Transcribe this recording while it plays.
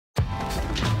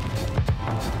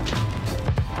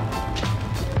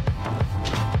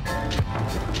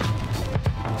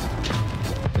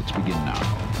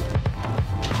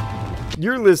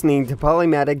You're listening to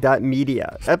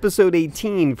Polymatic.media, episode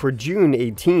 18 for June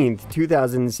 18th,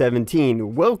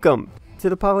 2017. Welcome to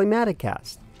the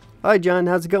Polymaticast. Hi, John.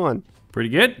 How's it going? Pretty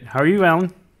good. How are you,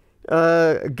 Alan?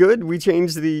 Good. We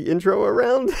changed the intro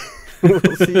around. We'll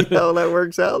see how that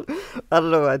works out. I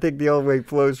don't know. I think the old way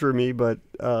flows for me, but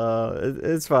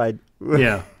it's fine.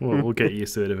 Yeah, we'll get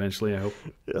used to it eventually, I hope.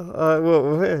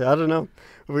 Well, I don't know.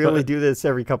 We only do this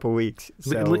every couple of weeks.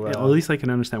 So, at least I can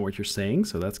understand what you're saying,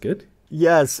 so that's good.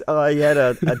 Yes, I had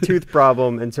a tooth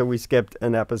problem, and so we skipped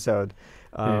an episode.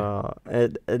 And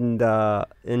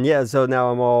yeah, so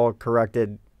now I'm all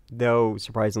corrected. Though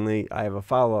surprisingly, I have a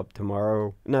follow-up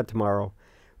tomorrow. Not tomorrow.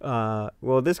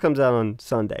 Well, this comes out on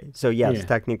Sunday, so yes,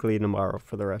 technically tomorrow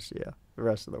for the rest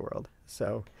of the world.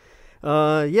 So,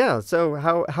 So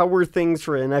how were things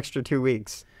for an extra 2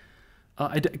 weeks?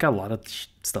 I got a lot of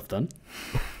stuff done.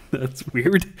 That's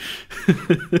weird.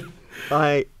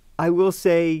 I will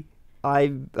say,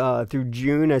 through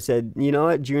June, I said, you know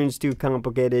what, June's too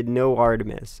complicated, no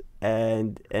Artemis,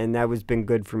 and that was been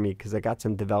good for me because I got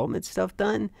some development stuff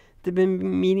done that I've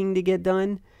been meaning to get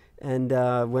done, and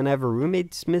whenever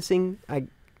roommate's missing, I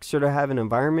sort of have an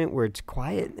environment where it's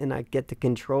quiet and I get to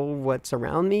control what's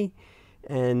around me,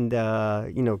 and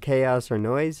chaos or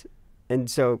noise, and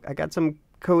so I got some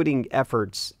coding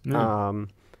efforts,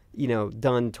 done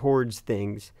towards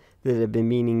things that I've been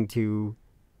meaning to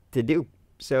do.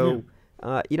 So,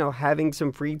 having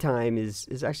some free time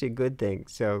is actually a good thing.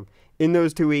 So in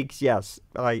those 2 weeks, yes,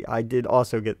 I did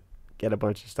also get a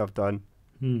bunch of stuff done.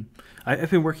 I've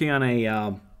been working on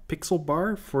a pixel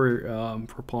bar for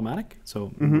Polymatic,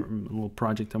 so a little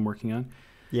project I'm working on.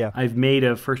 Yeah, I've made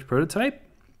a first prototype,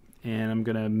 and I'm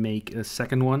gonna make a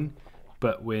second one,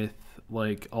 but with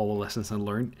like all the lessons I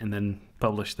learned, and then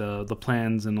publish the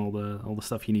plans and all the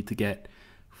stuff you need to get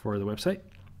for the website.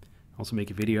 Also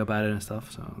make a video about it and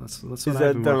stuff. So that's what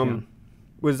I've been working on.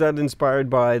 Was that inspired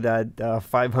by that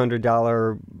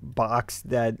 $500 box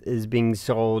that is being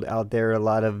sold out there? A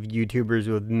lot of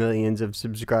YouTubers with millions of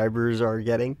subscribers are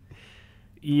getting.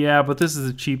 Yeah, but this is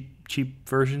a cheap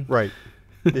version. Right.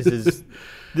 This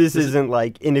isn't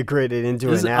like integrated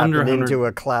into an app and into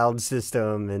a cloud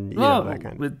system and that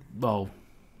kind of.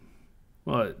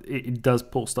 Well, it does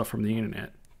pull stuff from the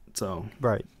internet, so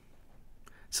right.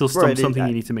 Still something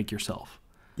you need to make yourself.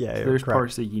 Yeah, so there's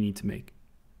parts that you need to make,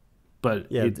 but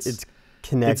it's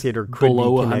connected or could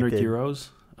below be connected. €100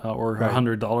 or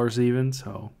 $100 even.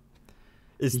 So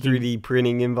is 3D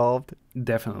printing involved?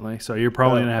 Definitely. So you're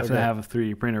probably gonna have to have a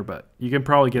 3D printer, but you can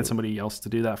probably get somebody else to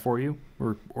do that for you,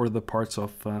 or the parts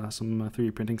of some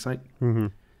 3D printing site. Mm-hmm.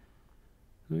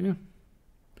 So, yeah,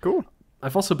 cool.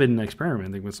 I've also been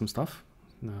experimenting with some stuff.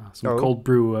 Some cold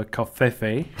brew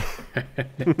Covfefe.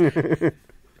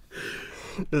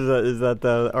 Is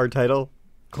that our title?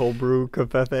 Cold brew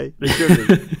Covfefe?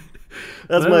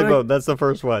 That's my vote. That's the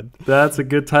first one. That's a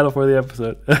good title for the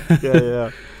episode.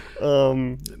 Yeah.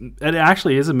 It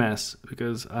actually is a mess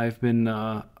because I've been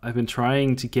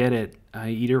trying to get it. I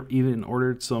even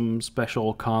ordered some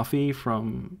special coffee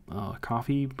from a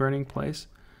coffee burning place.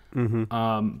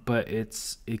 Mm-hmm. But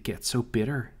it gets so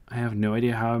bitter. I have no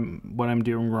idea what I'm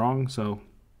doing wrong. So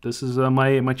this is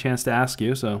my chance to ask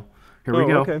you. So here we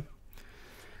go. Okay.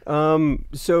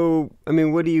 So I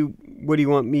mean, what do you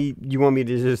want me? You want me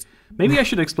to just? Maybe I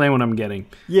should explain what I'm getting.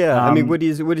 Yeah. I mean, what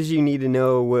does you need to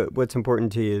know? What's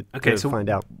important to you? Okay. To find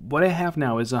out. What I have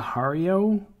now is a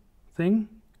Hario thing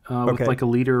with like a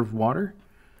liter of water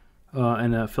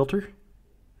and a filter.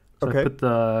 So I put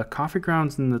the coffee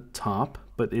grounds in the top,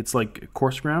 but it's like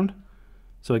coarse ground.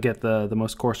 So I get the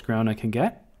most coarse ground I can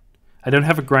get. I don't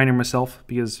have a grinder myself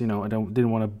because, I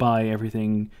didn't want to buy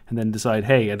everything and then decide,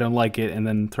 hey, I don't like it, and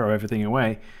then throw everything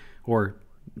away or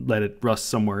let it rust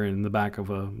somewhere in the back of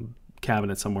a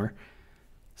cabinet somewhere.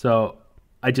 So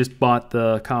I just bought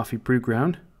the coffee brew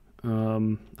ground.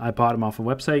 I bought them off a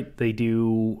website. They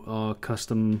do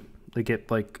custom, they get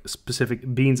like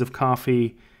specific beans of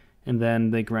coffee and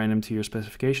then they grind them to your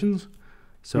specifications.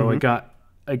 So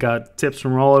I got tips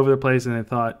from all over the place, and I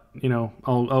thought,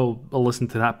 I'll listen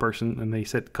to that person. And they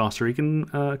said Costa Rican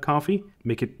coffee,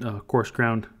 make it coarse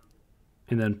ground,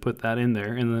 and then put that in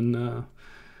there, and then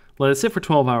let it sit for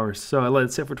 12 hours. So I let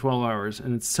it sit for 12 hours,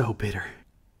 and it's so bitter.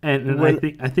 And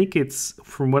I think it's,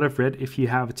 from what I've read, if you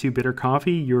have too bitter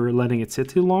coffee, you're letting it sit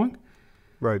too long.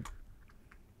 Right.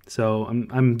 So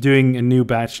I'm doing a new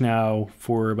batch now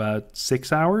for about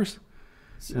 6 hours.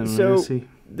 And so see.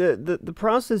 The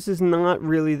process is not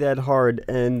really that hard,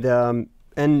 and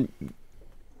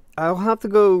I'll have to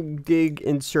go dig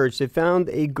and search. I found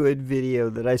a good video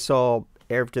that I saw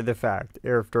after the fact,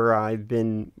 after I've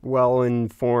been well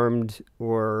informed,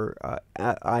 or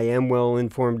I am well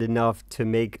informed enough to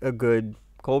make a good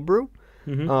cold brew,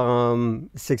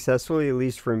 successfully, at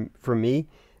least for me.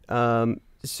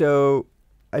 So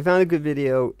I found a good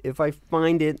video. If I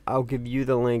find it, I'll give you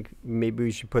the link. Maybe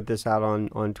we should put this out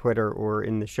on Twitter or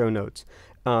in the show notes.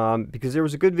 Because there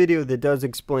was a good video that does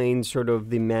explain sort of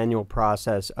the manual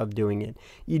process of doing it.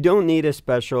 You don't need a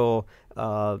special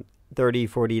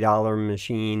 $30-$40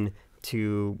 machine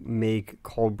to make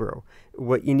cold brew.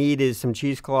 What you need is some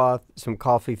cheesecloth, some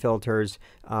coffee filters,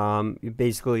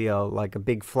 basically like a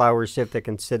big flour sieve that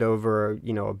can sit over,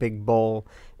 a big bowl.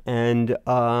 And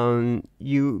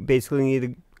you basically need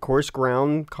a coarse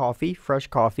ground coffee, fresh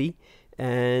coffee,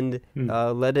 and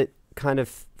let it kind of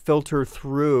filter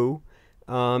through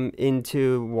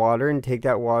into water, and take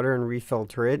that water and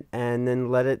refilter it, and then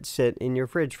let it sit in your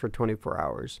fridge for 24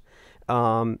 hours.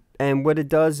 And what it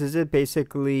does is it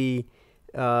basically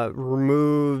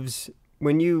removes,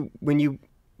 when you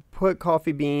put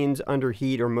coffee beans under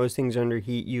heat, or most things under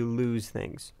heat, you lose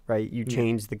things, right? You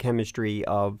change the chemistry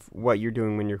of what you're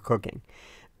doing when you're cooking.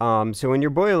 So when you're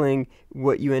boiling,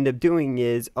 what you end up doing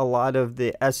is a lot of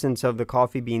the essence of the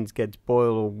coffee beans gets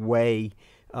boiled away.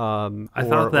 I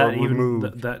thought that even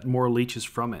that more leaches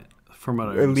from it. From what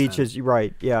I understand. It leaches,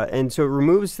 right? Yeah, and so it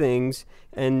removes things,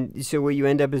 and so what you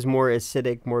end up is more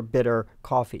acidic, more bitter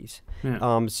coffees.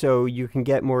 Yeah. So you can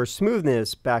get more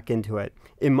smoothness back into it.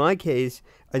 In my case,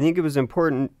 I think it was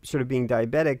important, sort of being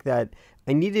diabetic, that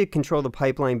I needed to control the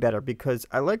pipeline better, because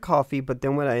I like coffee, but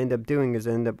then what I end up doing is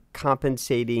I end up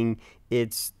compensating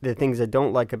the things I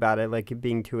don't like about it, like it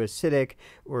being too acidic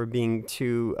or being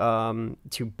too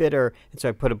bitter. And so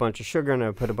I put a bunch of sugar and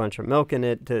I put a bunch of milk in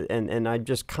it, and I'm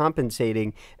just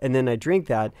compensating, and then I drink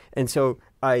that. And so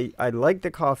I like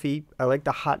the coffee, I like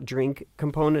the hot drink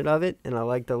component of it, and I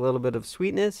like the little bit of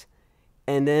sweetness,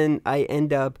 and then I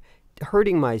end up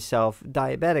hurting myself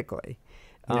diabetically.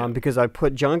 Because I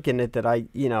put junk in it that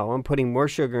I'm putting more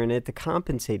sugar in it to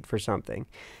compensate for something.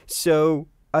 So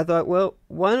I thought, well,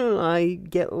 why don't I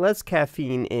get less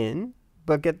caffeine in,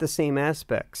 but get the same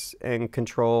aspects and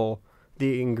control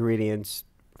the ingredients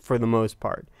for the most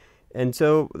part. And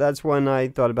so that's when I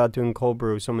thought about doing cold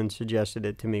brew. Someone suggested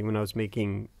it to me when I was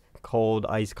making cold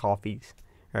iced coffees,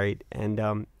 right?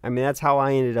 And that's how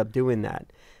I ended up doing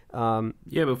that.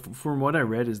 But from what I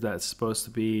read, is that it's supposed to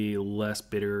be less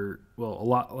bitter, a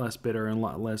lot less bitter and a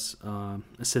lot less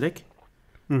acidic.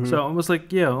 Mm-hmm. So I was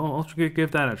like, I'll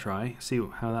give that a try, see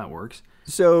how that works.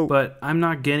 But I'm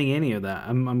not getting any of that.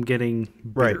 I'm getting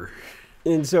bitter. Right.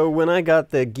 And so when I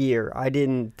got the gear, I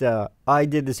did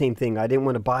the same thing. I didn't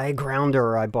want to buy a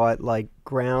grounder. I bought like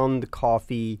ground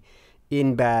coffee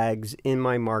in bags in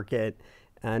my market,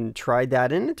 and tried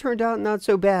that, and it turned out not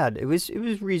so bad. It was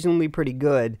reasonably pretty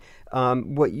good.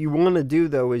 What you want to do,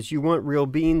 though, is you want real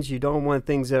beans. You don't want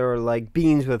things that are like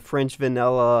beans with French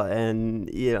vanilla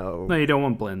and, No, you don't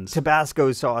want blends.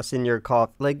 Tabasco sauce in your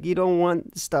coffee. Like, you don't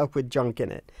want stuff with junk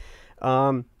in it.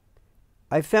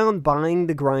 I found buying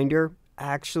the grinder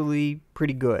actually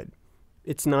pretty good.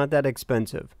 It's not that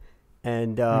expensive.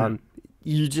 And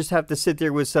you just have to sit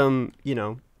there with some,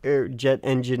 jet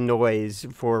engine noise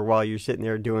for while you're sitting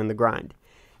there doing the grind.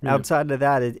 Outside of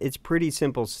that, it's pretty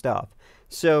simple stuff.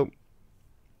 So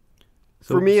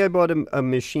for me, I bought a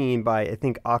machine by, I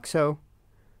think, OXO.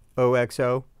 They're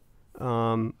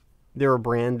a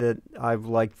brand that I've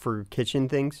liked for kitchen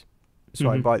things. So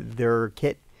I bought their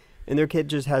kit. And their kit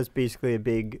just has basically a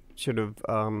big sort of,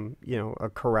 a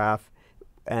carafe.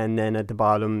 And then at the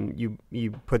bottom,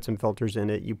 you put some filters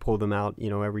in it. You pull them out,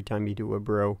 every time you do a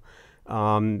brew.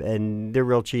 And they're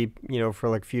real cheap, for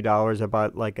like a few dollars. I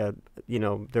bought like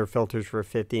their filters for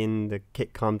 $50, and the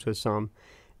kit comes with some.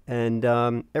 And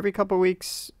every couple of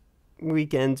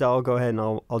weekends, I'll go ahead and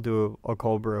I'll do a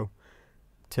cold brew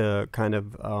to kind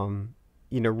of,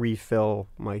 refill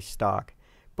my stock.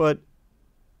 But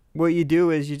what you do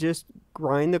is you just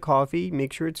grind the coffee,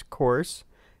 make sure it's coarse.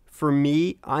 For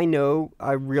me, I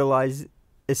realized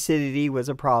acidity was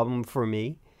a problem for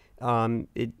me.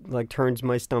 It like turns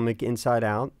my stomach inside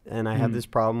out, and I have this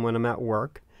problem when I'm at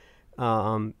work.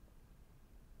 And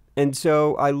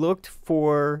so I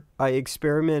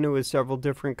experimented with several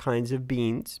different kinds of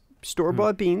beans,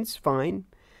 store-bought beans, fine,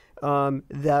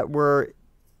 that were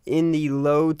in the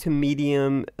low to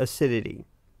medium acidity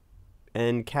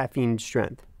and caffeine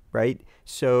strength, right?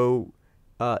 So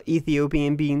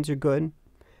Ethiopian beans are good.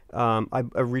 I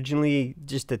originally,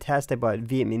 just to test, I bought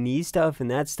Vietnamese stuff,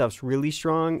 and that stuff's really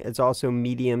strong. It's also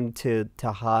medium to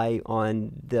high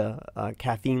on the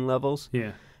caffeine levels.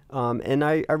 Yeah. And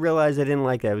I realized I didn't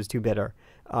like that. It was too bitter.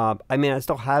 I mean, I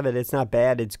still have it. It's not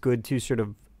bad. It's good to sort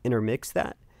of intermix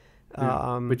that.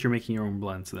 But you're making your own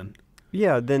blends then.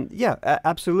 Yeah,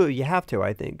 absolutely. You have to,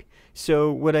 I think.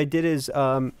 So what I did is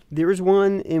there is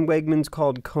one in Wegmans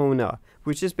called Kona,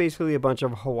 which is basically a bunch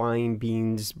of Hawaiian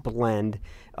beans blend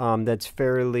that's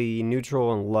fairly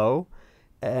neutral and low.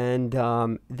 And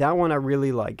that one I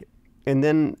really like. And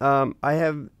then I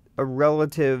have a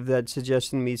relative that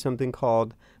suggested me something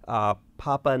called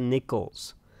Papa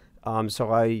Nichols. That's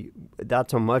a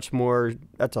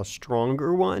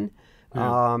stronger one.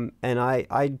 And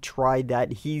I tried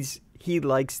that. He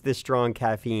likes the strong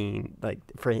caffeine. Like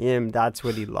for him, that's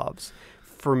what he loves.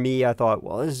 For me, I thought,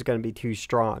 well, this is going to be too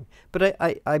strong. But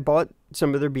I bought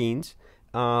some of their beans.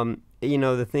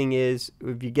 The thing is,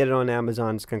 if you get it on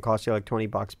Amazon, it's going to cost you like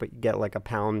 $20, but you get like a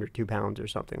pound or 2 pounds or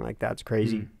something like that. It's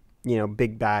crazy.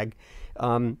 Big bag.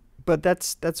 But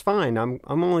that's fine. I'm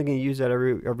only going to use that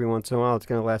every once in a while. It's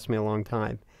going to last me a long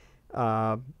time.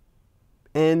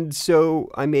 And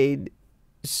so I made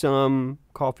some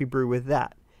coffee brew with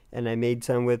that, and I made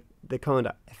some with the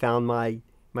Kona. I found my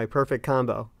perfect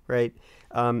combo, right?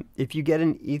 If you get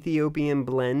an Ethiopian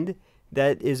blend,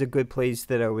 that is a good place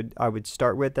that I would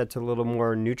start with. That's a little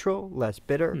more neutral, less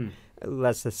bitter,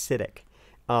 less acidic.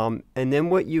 And then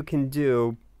what you can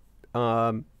do,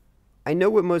 I know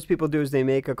what most people do is they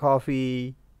make a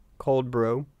coffee cold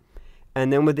brew,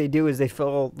 and then what they do is they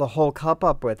fill the whole cup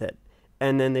up with it.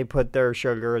 And then they put their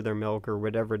sugar or their milk or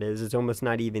whatever it is. It's almost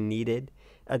not even needed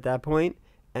at that point.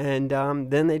 And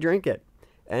then they drink it.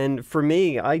 And for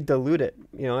me, I dilute it.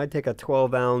 I take a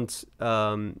 12-ounce,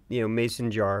 mason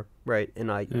jar, right?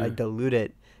 And I dilute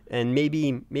it. And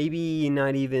maybe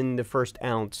not even the first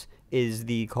ounce is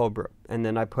the cold brew. And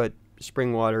then I put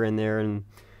spring water in there. And,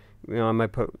 I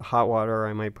might put hot water.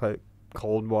 I might put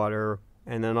cold water.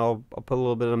 And then I'll put a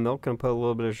little bit of milk and put a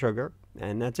little bit of sugar.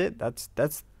 And that's it. That's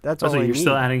all I need. You're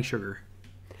still adding sugar.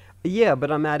 Yeah, but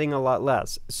I'm adding a lot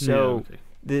less. So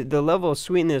the level of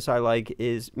sweetness I like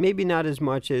is maybe not as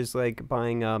much as like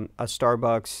buying a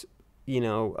Starbucks,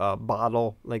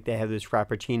 bottle. Like they have those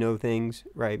Frappuccino things,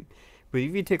 right? But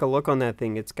if you take a look on that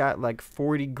thing, it's got like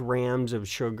 40 grams of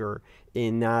sugar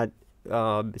in that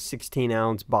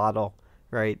 16-ounce bottle,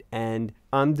 right? And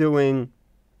I'm doing...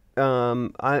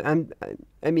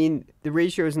 I mean, the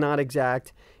ratio is not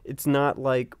exact. It's not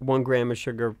like 1 gram of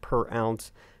sugar per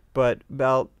ounce, but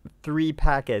about 3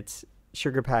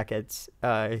 sugar packets,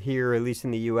 here, at least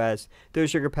in the U.S., those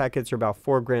sugar packets are about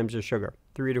 4 grams of sugar,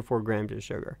 3 to 4 grams of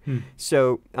sugar.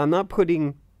 So I'm not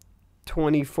putting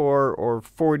 24 or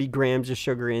 40 grams of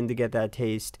sugar in to get that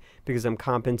taste because I'm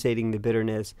compensating the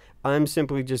bitterness. I'm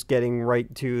simply just getting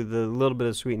right to the little bit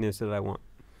of sweetness that I want.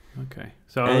 Okay.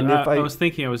 So I was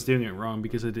thinking I was doing it wrong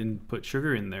because I didn't put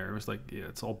sugar in there. It was like,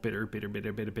 it's all bitter.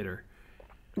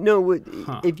 No,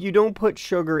 if you don't put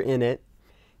sugar in it,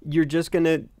 you're just going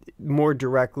to more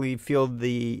directly feel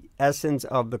the essence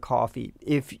of the coffee.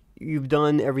 If you've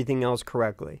done everything else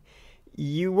correctly,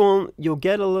 you'll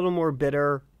get a little more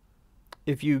bitter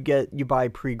if you buy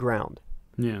pre-ground.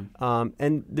 Yeah.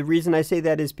 And the reason I say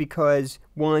that is because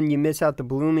 1, you miss out the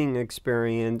blooming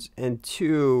experience, and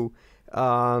 2,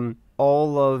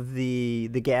 all of the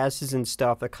gases and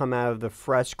stuff that come out of the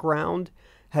fresh ground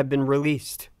have been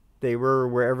released. They were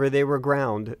wherever they were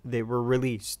ground, they were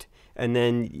released, and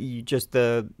then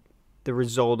the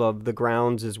result of the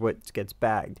grounds is what gets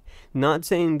bagged. Not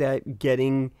saying that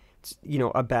getting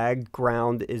a bagged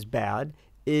ground is bad.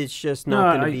 It's just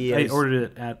not going to be. I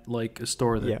ordered it at like a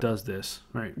store that does this,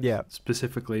 right? Yeah.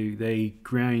 Specifically, they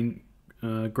grind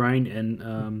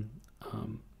and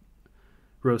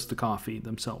roast the coffee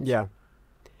themselves. Yeah.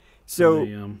 So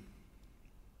they,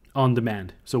 on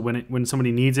demand. So when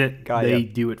somebody needs it, they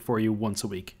do it for you once a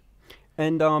week.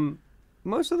 And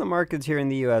most of the markets here in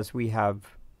the U.S. we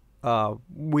have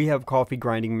coffee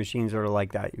grinding machines that are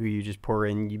like that. You just pour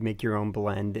in, you make your own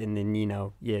blend, and then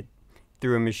you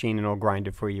through a machine and it'll grind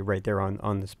it for you right there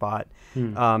on the spot.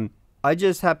 I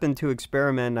just happened to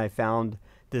experiment. I found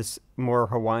this more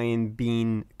Hawaiian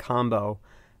bean combo.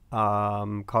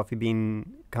 Coffee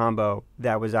bean combo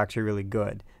that was actually really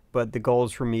good. But the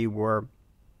goals for me were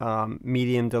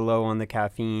medium to low on the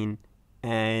caffeine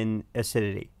and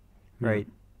acidity, right?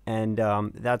 And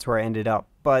that's where I ended up.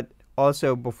 But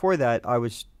also before that, I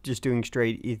was just doing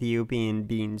straight Ethiopian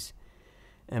beans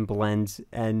and blends,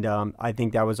 and I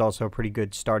think that was also a pretty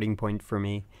good starting point for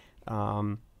me.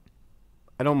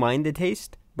 I don't mind the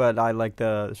taste, but I like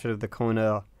the sort of the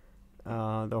Kona,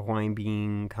 the Hawaiian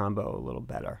bean combo a little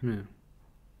better.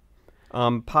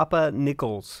 Papa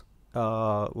Nichols,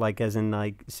 like as in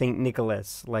like St.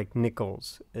 Nicholas, like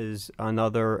Nichols, is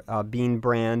another bean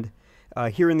brand.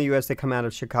 Here in the U.S., they come out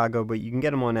of Chicago, but you can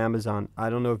get them on Amazon. I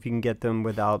don't know if you can get them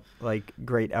without like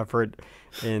great effort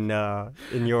in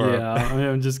Europe. Yeah, I mean,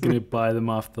 I'm just gonna buy them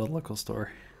off the local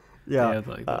store. Yeah, they have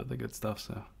like the good stuff.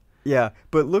 So yeah,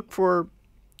 but look for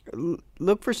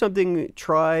something.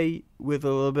 Try with a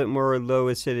little bit more low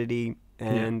acidity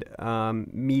and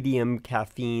medium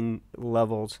caffeine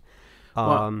levels.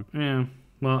 Well,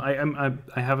 I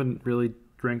haven't really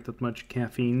drank that much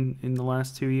caffeine in the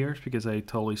last 2 years because I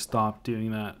totally stopped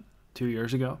doing that 2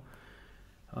 years ago.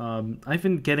 I've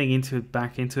been getting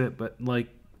back into it, but like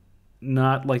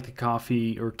not like the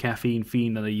coffee or caffeine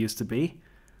fiend that I used to be.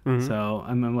 Mm-hmm. So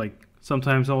I'm like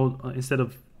sometimes I'll instead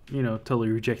of totally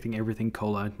rejecting everything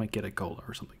cola, I might get a cola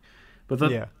or something. But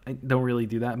I don't really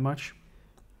do that much.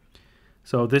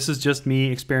 So this is just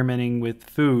me experimenting with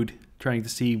food, trying to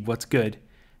see what's good.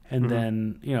 And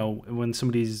then, when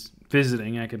somebody's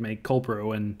visiting, I could make cold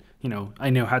brew and, I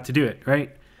know how to do it,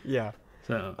 right? Yeah.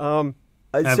 So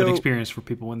I have an experience for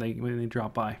people when they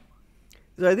drop by.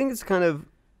 So I think it's kind of,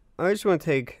 I just want to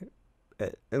take,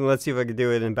 and let's see if I can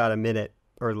do it in about a minute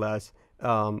or less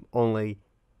only.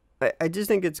 I just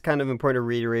think it's kind of important to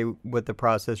reiterate what the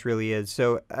process really is.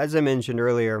 So as I mentioned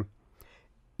earlier,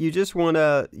 you want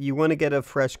to get a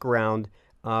fresh ground.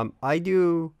 I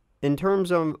do, in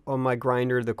terms of on my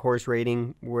grinder, the coarse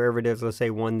rating, wherever it is, let's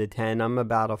say 1 to 10, I'm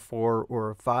about a 4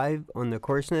 or a 5 on the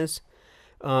coarseness.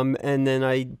 And then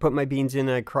I put my beans in,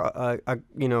 I grind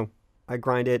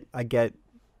it. I get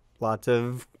lots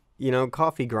of,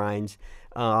 coffee grinds.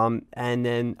 And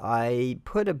then I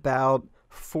put about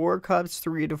 4 cups,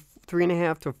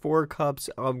 3.5 to 4 cups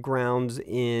of grounds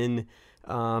in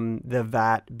the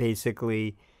vat,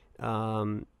 basically,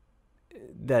 that,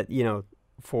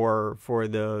 for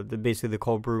the basically the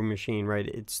cold brew machine, right?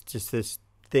 It's just this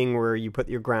thing where you put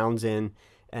your grounds in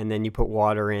and then you put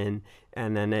water in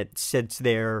and then it sits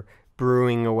there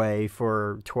brewing away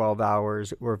for 12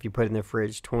 hours, or if you put it in the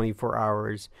fridge, 24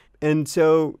 hours. And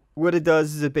so what it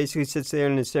does is it basically sits there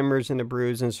and it simmers and it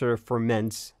brews and sort of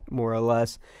ferments more or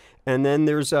less. And then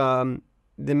there's the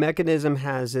mechanism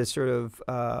has this sort of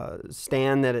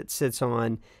stand that it sits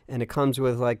on, and it comes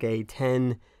with like a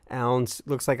 10-ounce,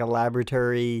 looks like a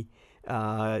laboratory,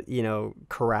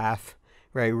 carafe,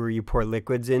 right, where you pour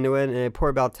liquids into it, and I pour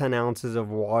about 10 ounces of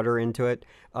water into it.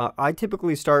 I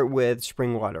typically start with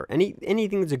spring water.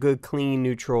 Anything that's a good, clean,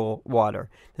 neutral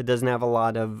water that doesn't have a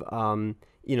lot of,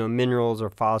 minerals or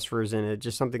phosphorus in it,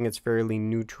 just something that's fairly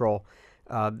neutral.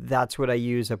 That's what I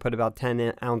use. I put about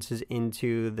 10 ounces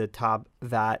into the top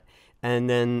vat, and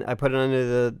then I put it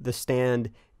under the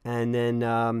stand, and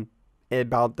then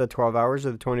about the 12 hours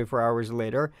or the 24 hours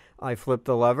later, I flip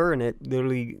the lever, and it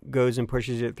literally goes and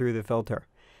pushes it through the filter.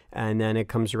 And then it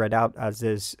comes right out as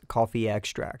this coffee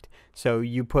extract. So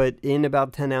you put in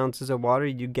about 10 ounces of water,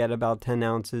 you get about 10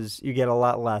 ounces, you get a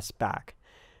lot less back,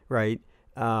 right?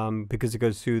 Because it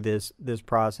goes through this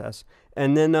process.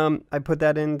 And then I put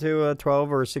that into a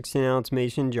 12 or 16 ounce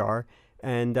mason jar,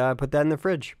 and I put that in the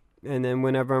fridge. And then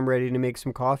whenever I'm ready to make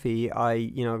some coffee,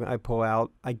 I pull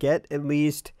out. I get at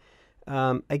least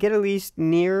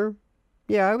near,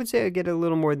 I would say I get a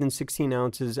little more than 16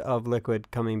 ounces of liquid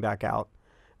coming back out.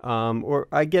 Or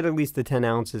I get at least the 10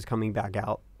 ounces coming back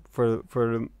out for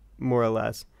more or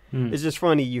less. It's just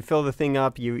funny. You fill the thing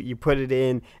up, you put it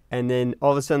in, and then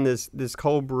all of a sudden this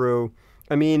cold brew.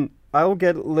 I mean, I will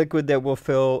get liquid that will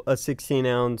fill a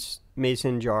 16-ounce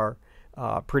mason jar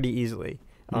pretty easily.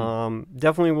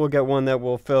 Definitely will get one that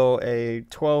will fill a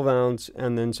 12-ounce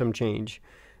and then some change.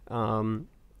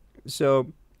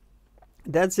 So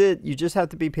that's it. You just have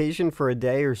to be patient for a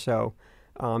day or so.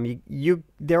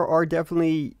 There are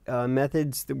definitely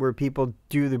methods where people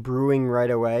do the brewing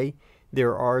right away.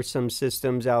 There are some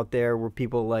systems out there where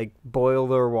people like boil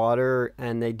their water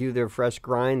and they do their fresh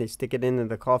grind. They stick it into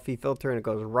the coffee filter and it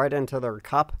goes right into their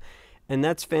cup. And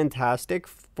that's fantastic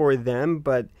for them.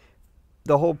 But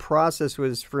the whole process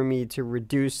was for me to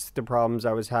reduce the problems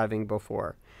I was having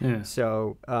before. Yeah.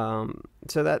 So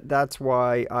that's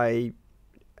why I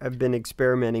have been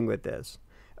experimenting with this.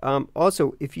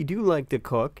 Also, if you do like to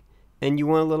cook and you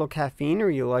want a little caffeine or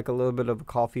you like a little bit of a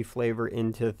coffee flavor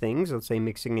into things, let's say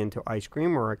mixing into ice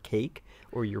cream or a cake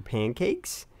or your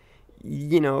pancakes,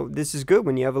 this is good.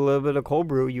 When you have a little bit of cold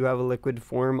brew, you have a liquid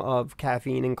form of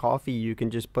caffeine and coffee. You can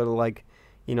just put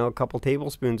a couple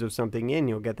tablespoons of something in.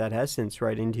 You'll get that essence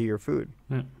right into your food.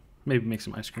 Yeah. Maybe make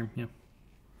some ice cream, yeah.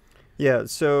 Yeah,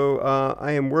 so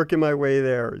I am working my way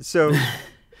there. So...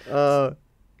 so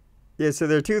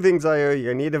there are two things I owe you.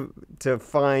 I need to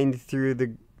find through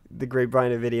the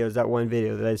grapevine of videos, that one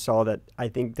video that I saw that I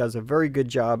think does a very good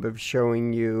job of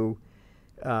showing you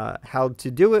how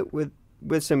to do it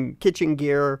with some kitchen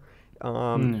gear.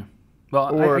 Well,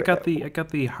 I got the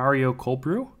Hario cold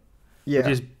brew. Yeah.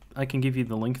 Which is, I can give you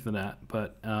the link for that,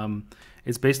 but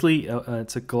it's basically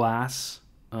it's a glass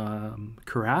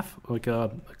carafe, like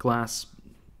a glass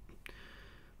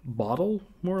bottle,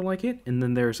 more like it, and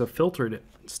then there's a filter that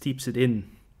steeps it in.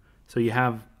 So you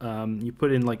have you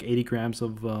put in like 80 grams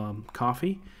of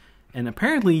coffee, and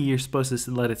apparently you're supposed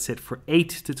to let it sit for 8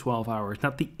 to 12 hours,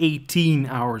 not the 18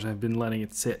 hours I've been letting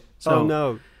it sit. So, oh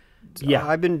no.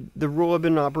 Yeah. The rule I've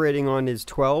been operating on is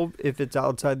 12 if it's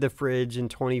outside the fridge and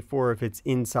 24 if it's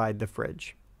inside the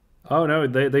fridge. Oh no,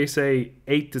 they say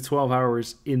 8 to 12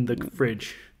 hours in the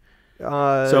fridge.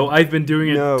 So I've been doing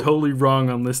it totally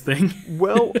wrong on this thing.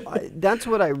 Well, that's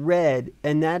what I read,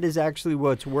 and that is actually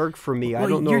what's worked for me. Well, I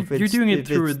don't know if it's... You're doing it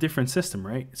through a different system,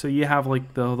 right? So you have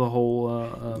like the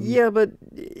whole... Yeah, but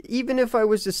even if I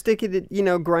was to stick it,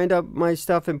 grind up my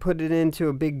stuff and put it into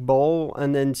a big bowl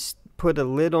and then put a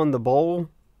lid on the bowl,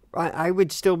 I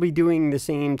would still be doing the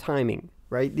same timing,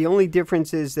 right? The only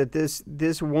difference is that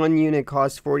this one unit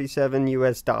costs $47,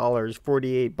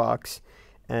 $48,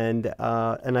 and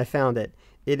I found it.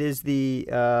 It is the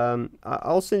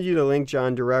I'll send you the link,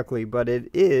 John, directly, but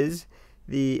it is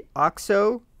the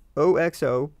OXO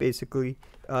basically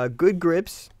Good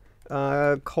Grips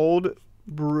cold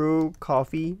brew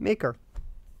coffee maker.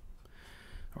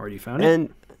 Already found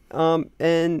it.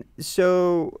 And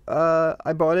so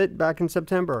I bought it back in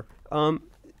September.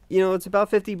 It's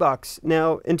about $50.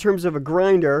 Now, in terms of a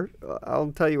grinder,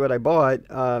 I'll tell you what I bought.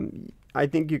 I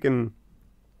think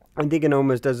it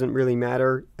almost doesn't really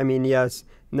matter. I mean, yes,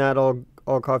 not all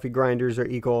coffee grinders are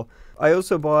equal. I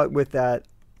also bought with that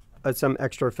some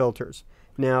extra filters.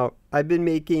 Now, I've been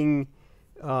making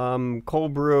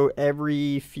cold brew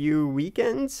every few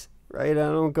weekends. Right, I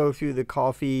don't go through the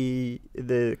coffee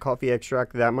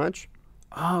extract that much.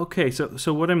 Oh, okay.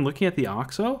 So what I'm looking at, the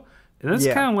OXO, that's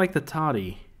kind of like the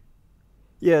toddy.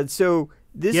 Yeah. So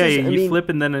this is. Yeah, you flip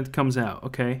and then it comes out.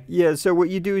 Okay. Yeah. So what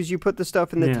you do is you put the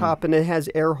stuff in the top, and it has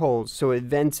air holes, so it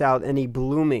vents out any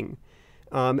blooming,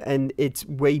 and it's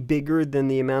way bigger than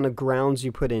the amount of grounds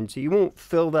you put in. So you won't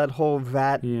fill that whole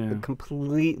vat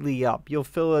completely up. You'll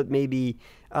fill it maybe,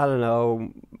 I don't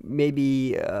know,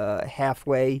 maybe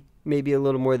halfway. Maybe a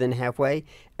little more than halfway,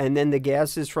 and then the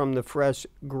gases from the fresh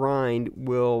grind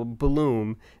will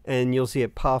bloom, and you'll see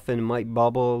it puff and it might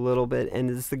bubble a little bit, and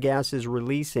it's the gases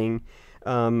releasing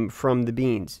from the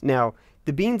beans. Now,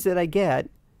 the beans that I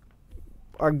get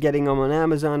are getting them on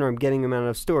Amazon, or I'm getting them out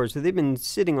of stores, so they've been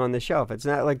sitting on the shelf. It's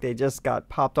not like they just got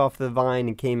popped off the vine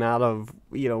and came out of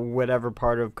whatever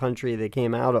part of country they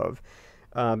came out of.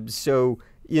 So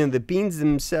the beans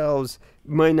themselves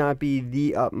might not be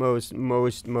the utmost,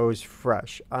 most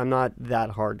fresh. I'm not that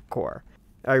hardcore.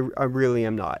 I really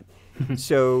am not.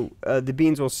 So the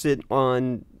beans will sit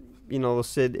on, they'll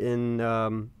sit in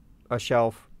a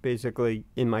shelf, basically,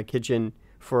 in my kitchen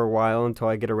for a while until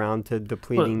I get around to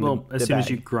depleting the as soon bag. as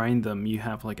you grind them, you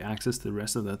have like access to the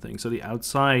rest of the thing. So the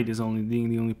outside is only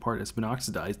the only part that's been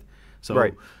oxidized.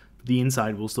 So the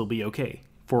inside will still be okay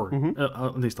for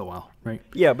at least a while, right?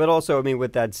 Yeah, but also,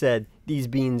 with that said, these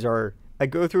beans I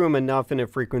go through them enough in a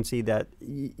frequency that,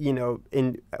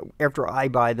 after I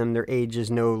buy them, their age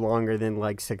is no longer than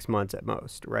like 6 months at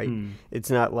most, right? It's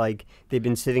not like they've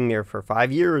been sitting there for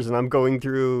 5 years and I'm going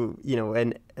through,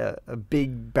 a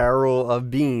big barrel of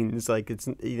beans, like it's,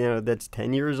 that's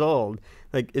 10 years old.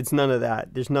 Like, it's none of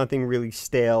that. There's nothing really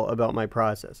stale about my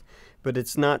process. But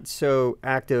it's not so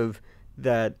active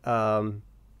that, I'm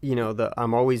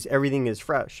always, everything is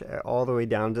fresh all the way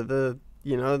down to the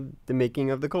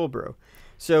making of the cold brew.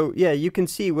 So yeah, you can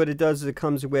see what it does is it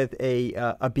comes with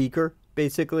a beaker,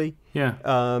 basically. Yeah.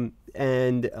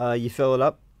 And you fill it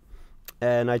up.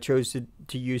 And I chose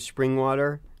to use spring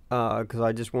water because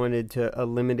I just wanted to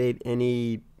eliminate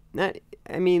any,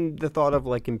 the thought of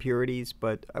like impurities,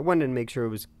 but I wanted to make sure it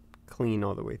was clean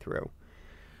all the way through.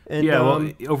 And, well,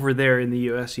 over there in the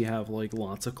U.S., you have like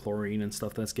lots of chlorine and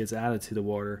stuff that gets added to the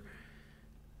water.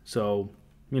 So,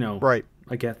 right.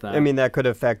 I get that. That could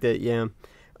affect it, yeah.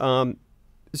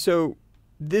 So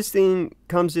this thing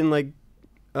comes in like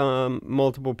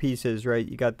multiple pieces, right?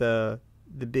 You got the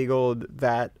big old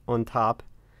vat on top.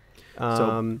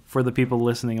 So for the people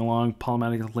listening along,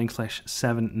 Polymatic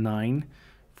link/79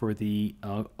 for the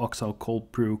OXO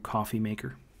cold brew coffee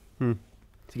maker.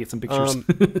 To get some pictures.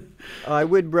 I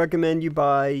would recommend you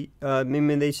buy,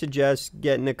 they suggest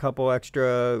getting a couple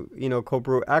extra, cold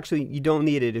brew. Actually, you don't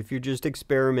need it if you're just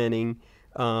experimenting.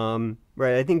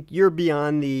 Right. I think you're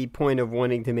beyond the point of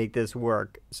wanting to make this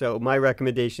work. So my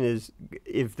recommendation is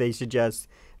if they suggest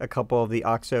a couple of the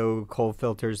OXO cold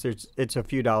filters, it's a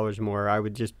few dollars more. I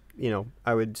would just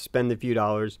I would spend a few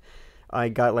dollars. I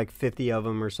got like 50 of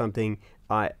them or something.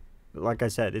 Like I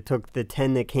said, it took the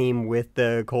 10 that came with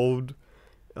the cold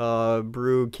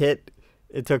brew kit.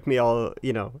 It took me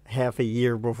half a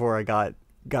year before I got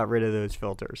rid of those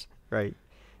filters, right?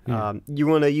 You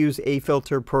want to use a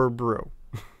filter per brew.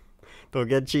 They'll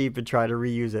get cheap and try to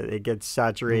reuse it. It gets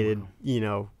saturated,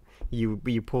 you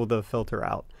pull the filter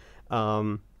out.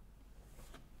 So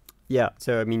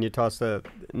I mean, you toss the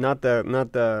not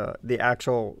the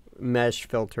actual mesh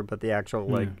filter, but the actual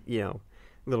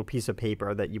little piece of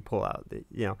paper that you pull out.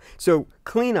 So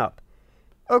clean up.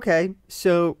 Okay,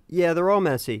 so yeah, they're all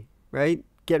messy, right?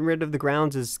 Getting rid of the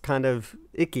grounds is kind of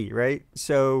icky, right?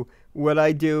 So what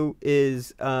I do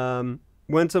is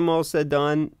once I'm all said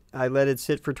done, I let it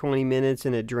sit for 20 minutes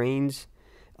and it drains.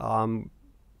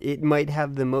 It might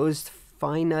have the most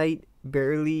finite,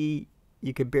 you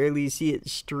could barely see it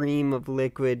stream of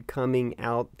liquid coming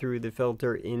out through the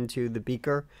filter into the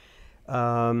beaker.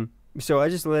 So I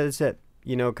just let it sit,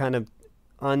 kind of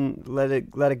let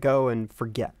it go and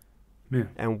forget. Yeah.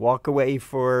 And walk away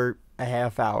for a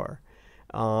half hour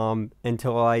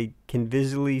until I can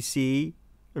visually see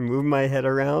and move my head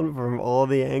around from all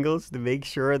the angles to make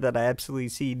sure that I absolutely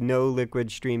see no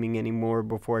liquid streaming anymore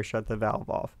before I shut the valve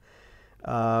off.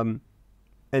 And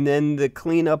then the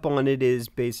cleanup on it is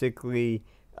basically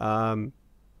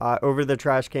over the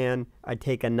trash can, I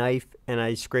take a knife and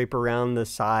I scrape around the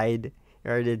side,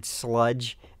 or it's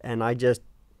sludge, and I just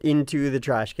into the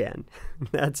trash can.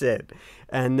 That's it.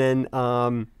 And then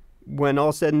when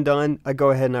all said and done, I go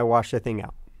ahead and I wash the thing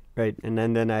out, right? And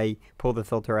then I pull the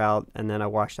filter out and then I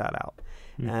wash that out.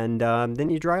 And then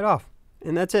you dry it off,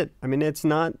 and that's it. I mean, it's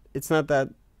not that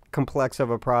complex of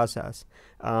a process.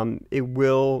 It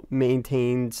will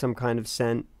maintain some kind of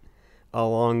scent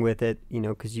along with it,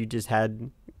 because you just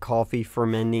had coffee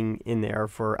fermenting in there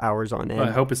for hours on end. Well,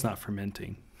 I hope it's not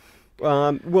fermenting.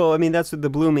 Well, I mean, that's what the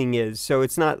blooming is. So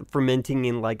it's not fermenting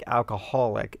in like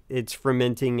alcoholic. It's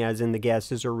fermenting as in the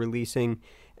gases are releasing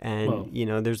and,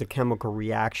 there's a chemical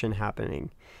reaction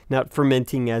happening. Not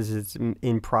fermenting as it's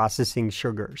in processing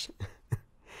sugars,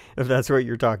 if that's what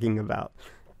you're talking about.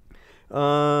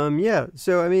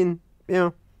 So, I mean,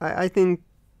 I think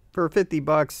for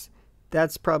 $50,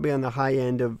 that's probably on the high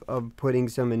end of putting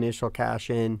some initial cash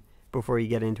in before you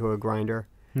get into a grinder.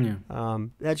 Yeah.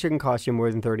 That shouldn't cost you more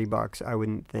than $30, I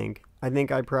wouldn't think. I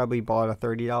think I probably bought a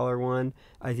 $30 one.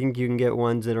 I think you can get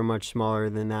ones that are much smaller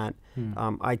than that.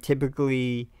 I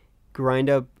typically grind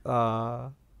up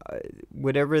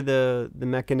whatever the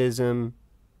mechanism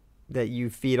that you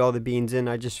feed all the beans in.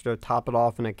 I just sort of top it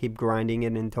off and I keep grinding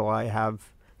it until I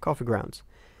have coffee grounds.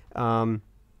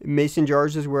 Mason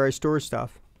jars is where I store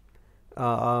stuff.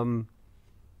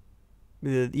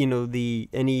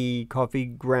 Any coffee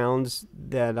grounds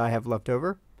that I have left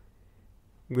over,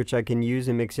 which I can use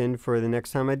and mix in for the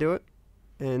next time I do it,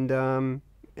 and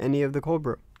any of the cold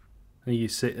brew. And you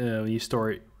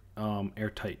store it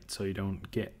airtight so you don't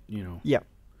get Yeah.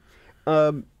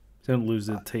 don't lose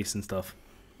the taste and stuff.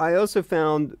 I also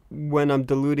found when I'm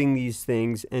diluting these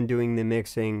things and doing the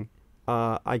mixing,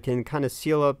 I can kind of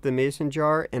seal up the mason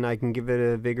jar and I can give it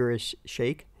a vigorous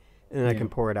shake, and I can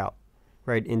pour it out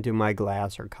right into my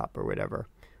glass or cup or whatever,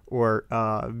 or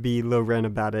be low rent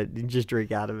about it and just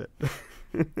drink out of it.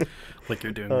 Like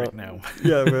you're doing right now.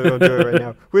 Yeah, I'm doing it right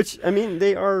now. Which, I mean,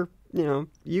 they are,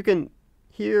 you can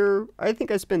hear, I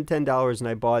think I spent $10 and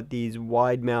I bought these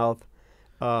wide mouth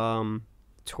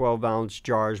 12-ounce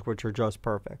jars, which are just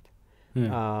perfect.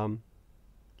 Yeah.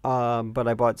 But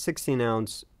I bought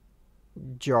 16-ounce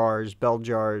jars, bell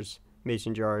jars,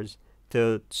 mason jars,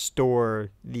 to store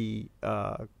the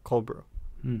cold brew.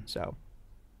 So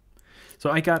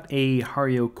I got a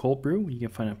Hario cold brew. You can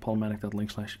find it at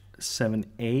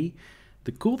polymatic.link/7a.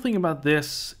 The cool thing about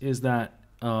this is that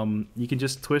you can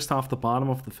just twist off the bottom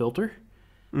of the filter,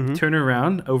 turn it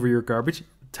around over your garbage,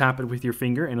 tap it with your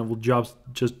finger, and it will just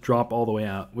drop all the way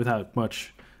out without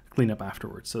much cleanup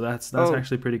afterwards. So that's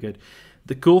actually pretty good.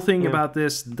 The cool thing about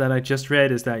this that I just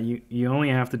read is that you only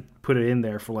have to put it in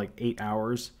there for like 8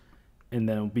 hours, and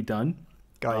then it'll be done.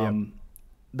 Got you.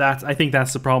 I think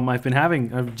that's the problem I've been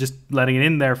having. I'm just letting it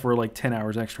in there for like 10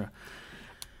 hours extra.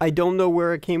 I don't know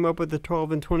where it came up with the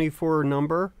 12 and 24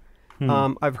 number.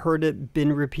 I've heard it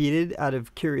been repeated out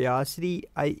of curiosity.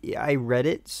 I read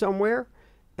it somewhere,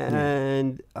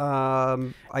 and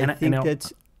I think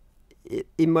that's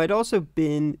it might also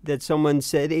been that someone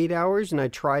said 8 hours, and I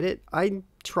tried it. I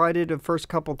tried it the first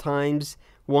couple times.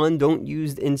 One, don't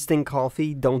use instant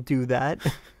coffee. Don't do that.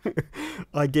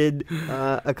 I did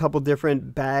a couple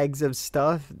different bags of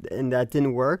stuff, and that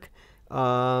didn't work.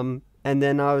 And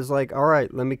then I was like, all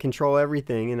right, let me control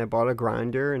everything. And I bought a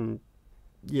grinder and,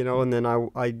 and then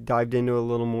I dived into a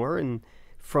little more. And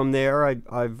from there,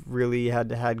 I've really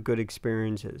had good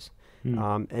experiences.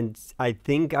 And I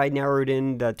think I narrowed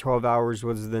in that 12 hours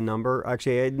was the number.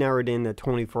 Actually, I narrowed in that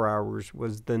 24 hours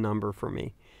was the number for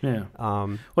me. Yeah.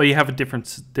 Well, you have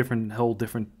a whole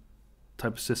different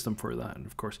type of system for that,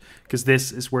 of course, because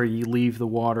this is where you leave the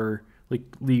water, like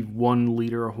leave 1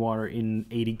 liter of water in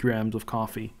 80 grams of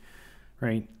coffee,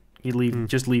 right? You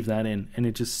just leave that in, and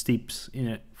it just steeps in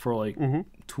it for like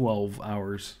 12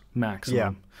 hours maximum.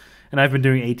 Yeah. And I've been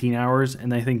doing 18 hours,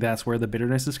 and I think that's where the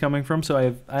bitterness is coming from. So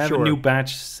I have a new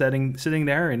batch sitting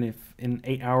there, and if in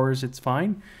 8 hours it's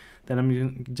fine, then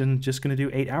I'm just going to do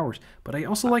 8 hours. But I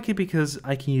also like it because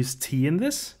I can use tea in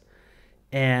this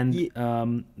and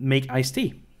make iced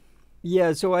tea.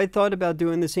 Yeah, so I thought about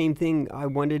doing the same thing. I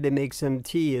wanted to make some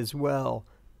tea as well.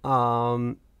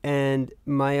 And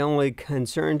my only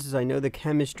concerns is I know the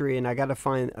chemistry, and I got to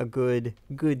find a good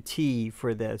tea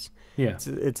for this. Yeah,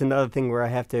 it's another thing where I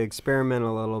have to experiment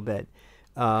a little bit.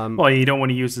 Well, you don't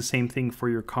want to use the same thing for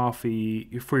your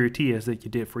tea as that you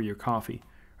did for your coffee,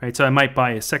 right? So I might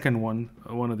buy a second one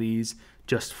of these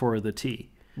just for the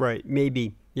tea. Right,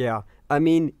 maybe. Yeah. I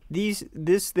mean,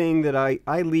 this thing that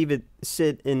I leave it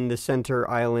sit in the center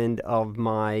island of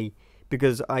my,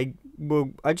 because I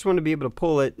just want to be able to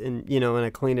pull it and, and I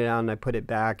clean it out and I put it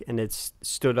back and it's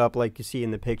stood up like you see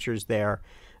in the pictures there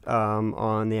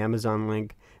on the Amazon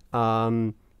link.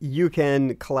 You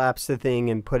can collapse the thing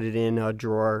and put it in a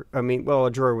drawer. I mean, well,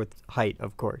 a drawer with height,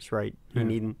 of course, right?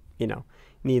 You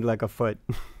need like a foot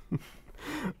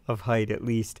of height at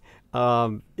least.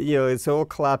 So it'll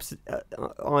collapse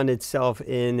on itself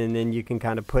and then you can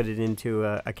kind of put it into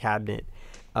a cabinet.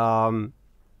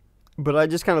 But I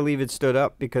just kind of leave it stood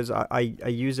up because I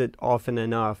use it often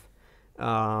enough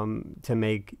to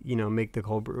make the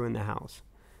cold brew in the house.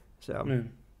 So. Yeah.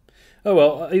 Oh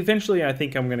well, eventually I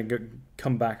think I'm gonna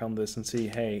come back on this and say,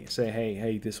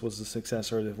 hey, this was a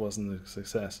success or this wasn't a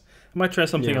success. I might try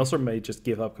something else, or may just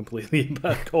give up completely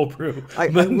about cold brew. I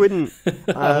wouldn't.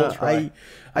 I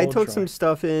took some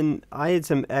stuff in. I had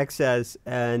some excess,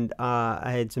 and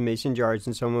I had some mason jars,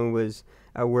 and someone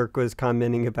at work was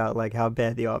commenting about like how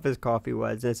bad the office coffee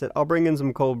was. And I said, I'll bring in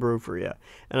some cold brew for you.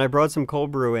 And I brought some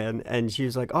cold brew in, and she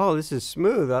was like, oh, this is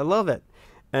smooth. I love it.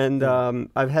 And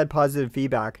I've had positive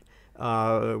feedback.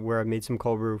 Where I made some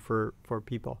cold brew for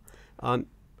people.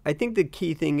 I think the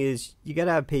key thing is you got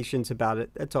to have patience about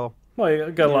it. That's all. Well, I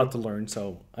got a lot to learn,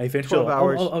 so I eventually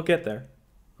I'll get there.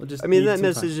 That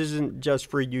message isn't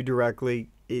just for you directly.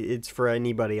 It's for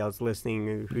anybody else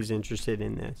listening who's interested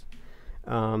in this.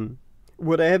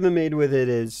 What I haven't made with it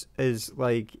is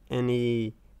like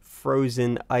any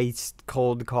frozen iced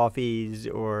cold coffees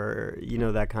or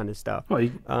that kind of stuff. Well,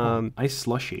 ice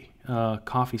slushy,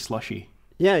 coffee slushy.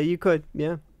 Yeah, you could.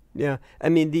 Yeah. I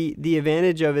mean, the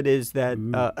advantage of it is that,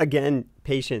 again,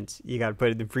 patience. You got to put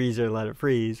it in the freezer, let it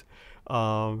freeze.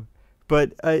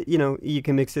 But, you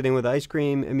can mix it in with ice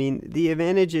cream. I mean, the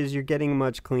advantage is you're getting a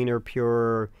much cleaner,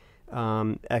 pure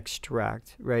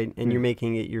extract, right? And you're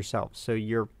making it yourself. So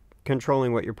you're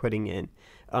controlling what you're putting in.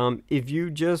 If you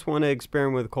just want to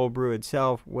experiment with cold brew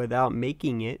itself without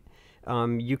making it,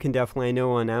 you can definitely, I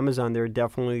know on Amazon, there are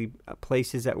definitely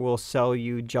places that will sell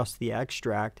you just the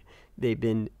extract. They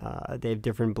have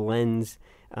different blends,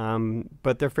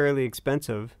 but they're fairly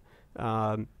expensive.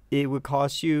 It would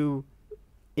cost you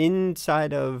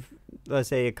inside of, let's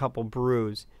say, a couple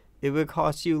brews. It would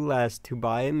cost you less to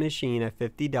buy a machine at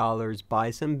 $50,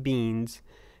 buy some beans,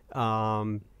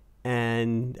 and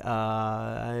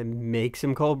make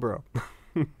some cold brew.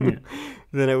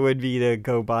 Than it would be to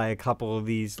go buy a couple of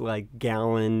these like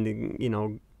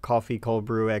gallon, coffee cold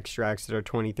brew extracts that are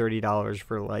 $20-$30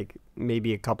 for like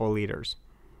maybe a couple liters.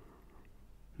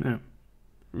 Yeah.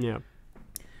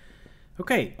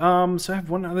 Okay. So I have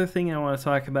one other thing I want to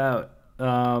talk about.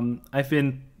 I've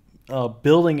been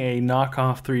building a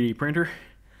knockoff 3D printer.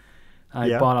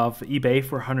 I bought off eBay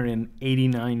for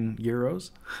 189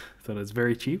 euros. So that's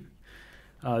very cheap.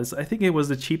 I think it was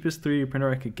the cheapest 3D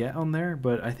printer I could get on there,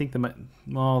 but I think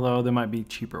although there might be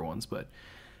cheaper ones, but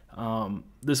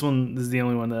this is the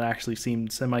only one that actually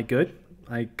seemed semi-good.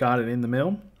 I got it in the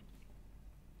mail.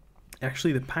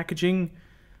 Actually, the packaging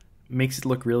makes it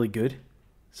look really good,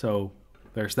 so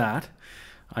there's that.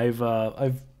 I've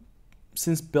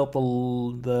since built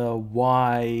the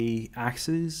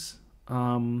Y-axis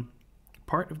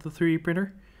part of the 3D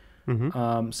printer.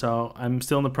 So I'm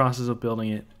still in the process of building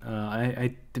it.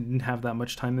 I didn't have that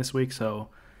much time this week, so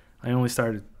I only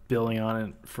started building on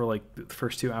it for like the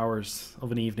first 2 hours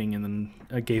of an evening, and then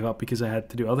I gave up because I had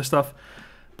to do other stuff.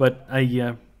 But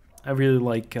I really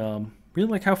like how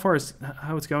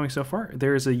it's going so far.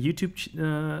 There's a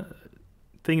YouTube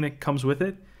thing that comes with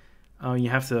it.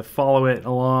 You have to follow it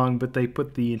along, but they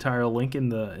put the entire link in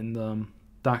the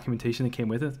documentation that came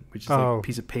with it, which is like a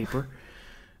piece of paper.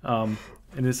 And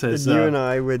it says you and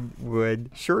I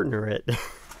would shorten it.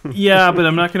 Yeah, but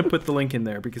I'm not going to put the link in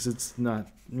there because it's not,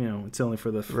 it's only for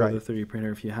the 3D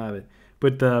printer if you have it.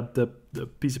 But the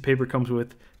piece of paper comes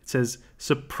with, it says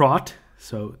Supprot,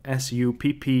 so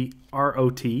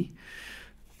SUPPROT.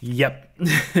 Yep,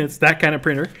 it's that kind of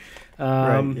printer.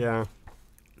 Right. Yeah.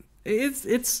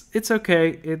 It's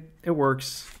okay. It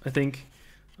works, I think.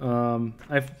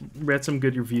 I've read some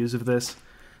good reviews of this.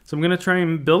 So I'm going to try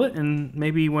and build it, and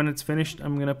maybe when it's finished,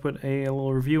 I'm going to put a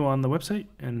little review on the website,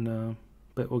 and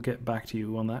but we'll get back to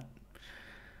you on that.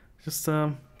 Just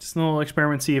a little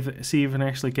experiment, see if you can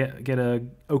actually get a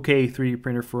okay 3D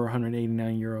printer for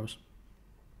 189 euros.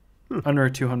 Under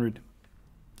 200.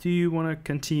 Do you want to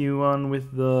continue on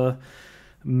with the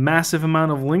massive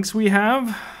amount of links we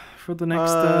have for the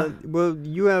next? Well,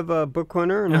 you have a book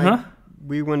corner, and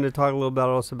we wanted to talk a little bit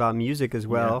also about music as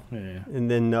well. Yeah. And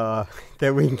then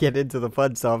then we can get into the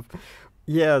fun stuff.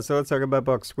 Yeah, so let's talk about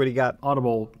books. What do you got?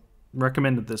 Audible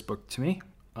recommended this book to me.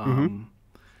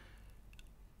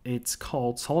 It's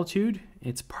called Solitude.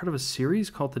 It's part of a series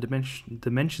called the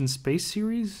Dimension Space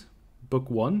series, book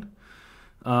 1.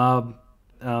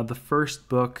 The first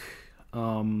book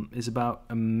is about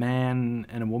a man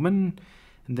and a woman,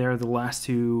 and they're the last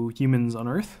two humans on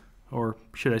Earth, or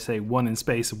should I say one in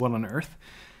space, one on Earth,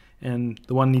 and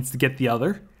the one needs to get the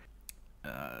other.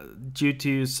 Due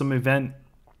to some event,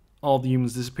 all the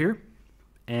humans disappear,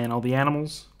 and all the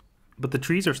animals, but the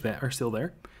trees are still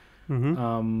there. They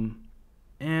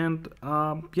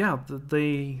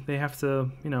have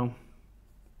to,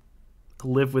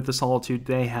 live with the solitude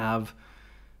they have,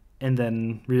 and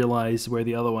then realize where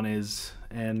the other one is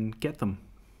and get them.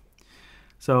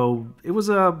 So it was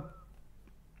a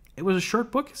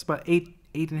short book. It's about eight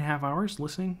and a half hours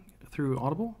listening through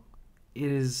Audible.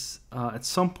 It is at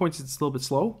some points it's a little bit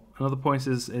slow. At other points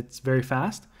it's very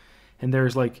fast, and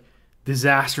there's like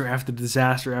disaster after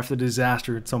disaster after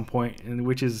disaster at some point, and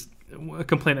which is a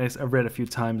complaint I've read a few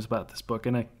times about this book,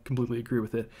 and I completely agree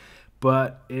with it.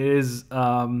 But it is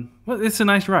it's a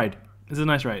nice ride. It's a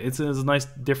nice ride. It's a nice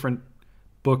different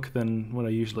book than what I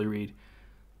usually read.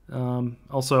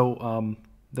 Also,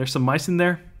 there's some mice in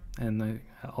there, and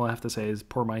all I have to say is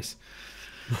poor mice.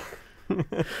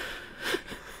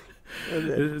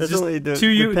 It's just only two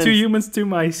humans, 2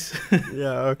 mice.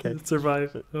 Yeah, okay.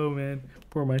 Survive. Oh man,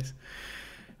 poor mice.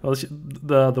 Well,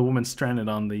 the woman's stranded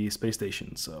on the space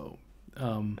station, so.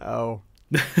 And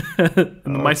the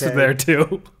mice are there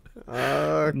too.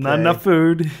 Okay. Not enough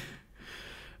food.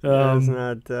 It's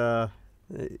not.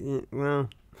 Well,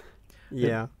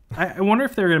 yeah. I wonder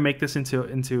if they're gonna make this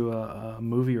into a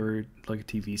movie or like a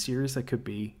TV series that could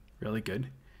be really good.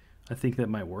 I think that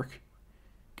might work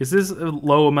because there's a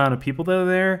low amount of people that are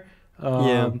there.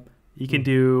 You can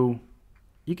do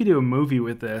a movie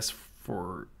with this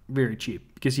for very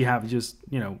cheap because you have just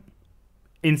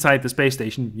inside the space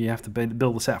station you have to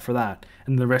build a set for that,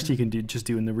 and the rest you can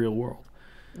do in the real world.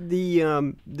 The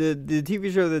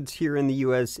TV show that's here in the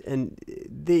U.S. and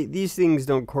these things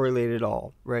don't correlate at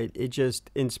all, right? It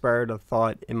just inspired a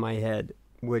thought in my head,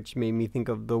 which made me think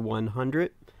of the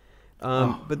 100.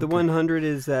 But the 100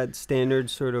 is that standard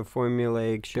sort of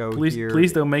formulaic show here.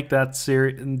 Please don't make that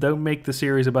series. Don't make the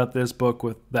series about this book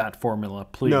with that formula.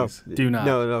 Please do not.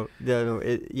 No.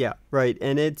 Yeah, right.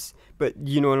 And but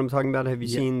you know what I'm talking about? Have you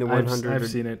seen the 100? I've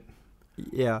seen it.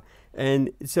 Yeah.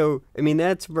 And so, I mean,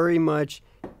 that's very much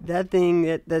that thing.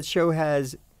 That show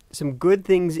has some good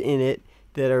things in it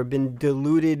that are been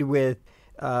diluted with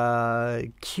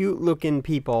cute-looking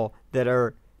people that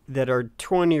are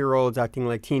 20-year-olds acting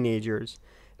like teenagers.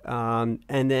 And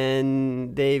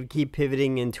then they keep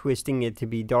pivoting and twisting it to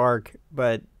be dark.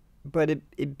 But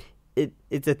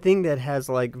it's a thing that has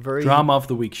like very... Drama of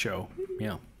the Week show.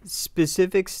 Yeah.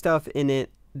 Specific stuff in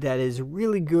it that is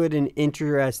really good and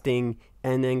interesting,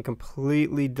 and then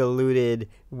completely diluted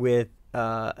with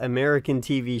American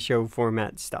TV show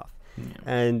format stuff. Yeah.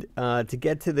 And to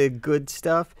get to the good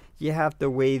stuff, you have to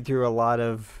wade through a lot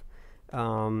of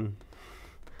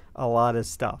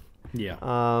stuff.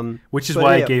 Yeah. Which is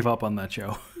why I gave up on that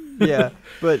show. Yeah,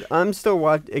 but I'm still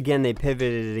watching. Again, they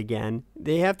pivoted it again.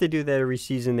 They have to do that every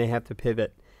season. They have to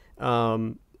pivot,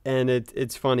 and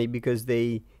it's funny because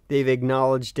they've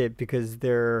acknowledged it because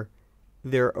their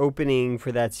opening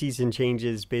for that season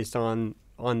changes based on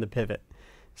the pivot.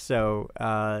 So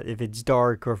if it's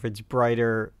dark or if it's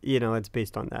brighter, it's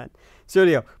based on that. So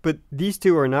yeah, but these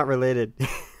two are not related.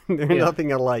 They're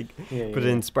nothing alike. But it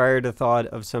inspired a thought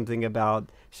of something about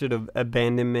sort of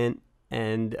abandonment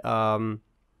and the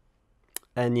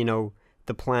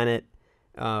planet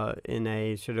in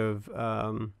a sort of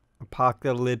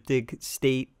apocalyptic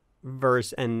state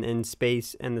verse and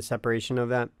space and the separation of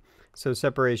that. So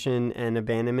separation and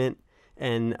abandonment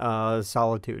and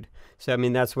solitude. So, I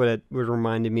mean, that's what it was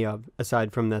reminding me of,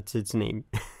 aside from that's its name.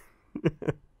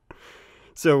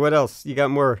 So what else? You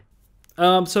got more?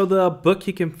 So the book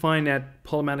you can find at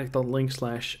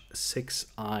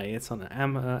polymatic.link/6i. It's on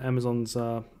Amazon's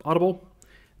Audible.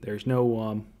 There's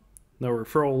no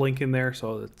referral link in there,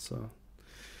 so it's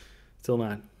still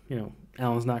not,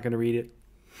 Alan's not going to read it,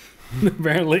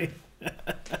 apparently.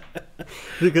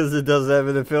 Because it does have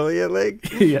an affiliate link?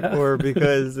 Yeah. Or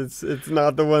because it's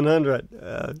not the 100?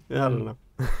 I don't know.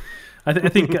 I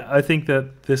think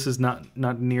that this is not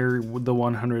near the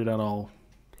 100 at all.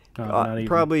 Not even.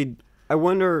 Probably. I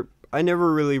wonder. I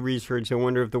never really researched. I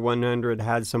wonder if the 100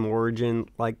 had some origin,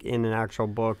 like in an actual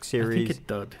book series. I think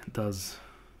it does.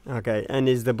 Okay, and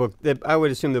is the book? I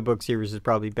would assume the book series is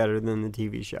probably better than the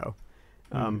TV show.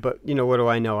 But what do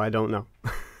I know? I don't know.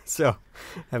 So,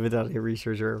 haven't done any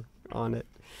research on it.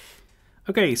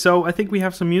 Okay, so I think we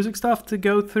have some music stuff to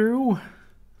go through.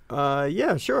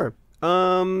 Yeah, sure.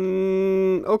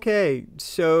 Okay,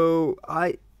 so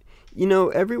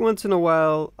every once in a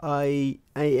while, I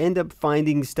end up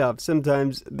finding stuff.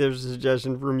 Sometimes there's a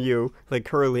suggestion from you, like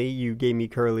Curly. You gave me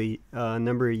Curly a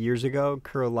number of years ago.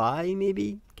 Curly,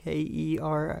 maybe? Kerli?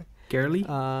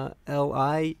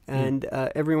 Li. And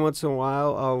every once in a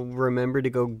while, I'll remember to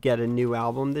go get a new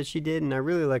album that she did, and I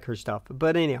really like her stuff.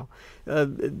 But anyhow,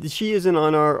 she isn't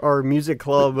on our music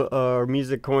club or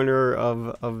music corner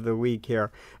of the week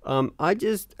here.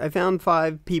 I found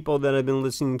 5 people that I've been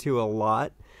listening to a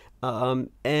lot.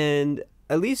 And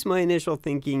at least my initial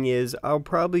thinking is I'll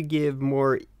probably give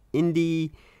more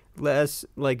indie, less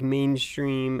like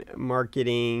mainstream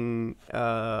marketing,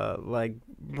 like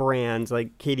brands.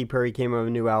 Like Katy Perry came out with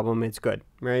a new album. It's good,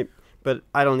 right? But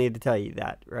I don't need to tell you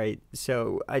that, right?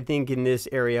 So I think in this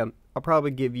area, I'll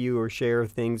probably give you or share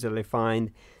things that I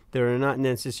find that are not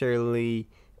necessarily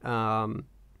the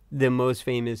most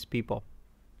famous people,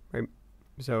 right?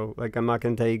 So, like, I'm not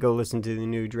going to tell you, go listen to the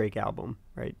new Drake album,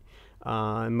 right?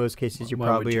 In most cases, you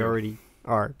probably already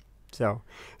are. So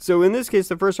in this case,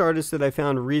 the first artist that I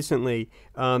found recently,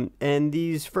 and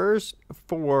these first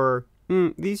 3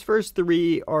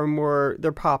 are more,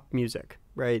 they're pop music,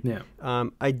 right? Yeah.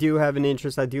 I do have an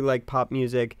interest. I do like pop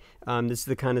music. This is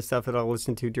the kind of stuff that I'll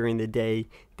listen to during the day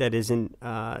that isn't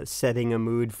setting a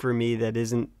mood for me, that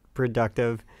isn't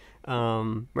productive,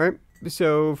 right?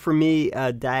 So for me,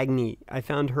 Dagny, I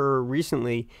found her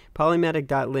recently,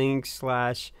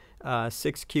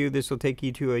 Polymatic.link/6Q. This will take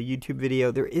you to a YouTube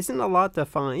video. There isn't a lot to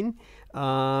find.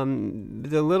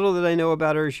 The little that I know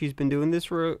about her, she's been doing this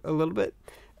for a little bit.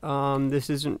 This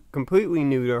isn't completely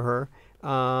new to her.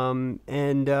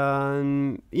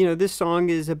 This song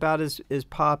is about as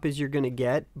pop as you're going to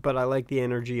get, but I like the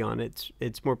energy on it.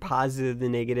 It's more positive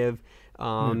than negative.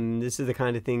 This is the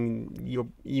kind of thing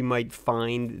you might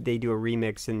find they do a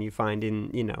remix and you find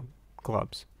in,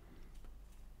 clubs.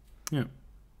 Yeah.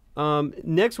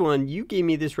 Next one, you gave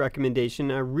me this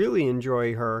recommendation. I really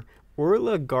enjoy her.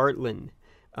 Orla Gartland,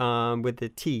 with the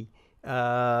T.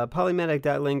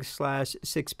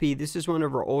 Polymatic.link/6P. This is one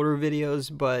of her older videos,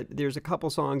 but there's a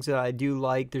couple songs that I do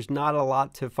like. There's not a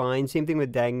lot to find. Same thing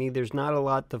with Dagny. There's not a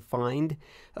lot to find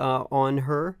on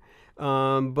her.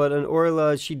 But on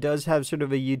Orla, she does have sort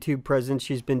of a YouTube presence.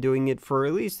 She's been doing it for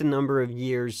at least a number of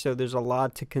years, so there's a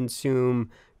lot to consume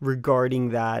regarding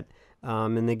that.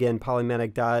 And again,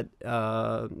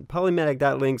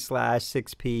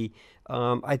 Polymatic.link/6P.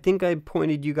 I think I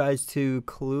pointed you guys to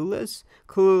Clueless,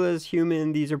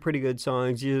 Human. These are pretty good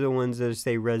songs. These are the ones that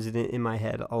stay resident in my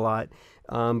head a lot.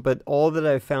 But all that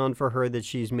I've found for her that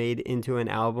she's made into an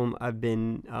album, I've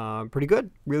been pretty good.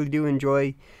 Really do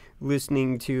enjoy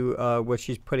listening to what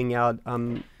she's putting out.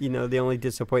 The only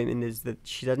disappointment is that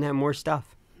she doesn't have more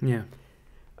stuff. Yeah.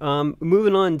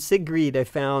 Moving on, Sigrid, I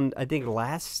found, I think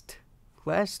last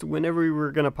whenever we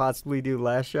were going to possibly do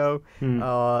last show.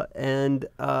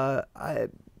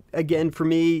 Again, for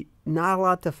me, not a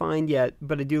lot to find yet,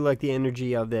 but I do like the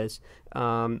energy of this.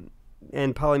 And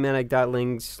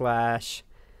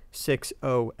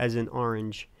Polymatic.link/60 as in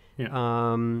orange.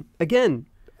 Yeah. Again,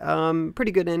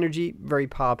 pretty good energy, very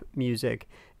pop music.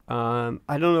 I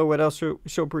don't know what else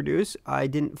she'll produce. I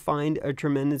didn't find a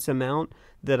tremendous amount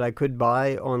that I could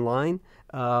buy online.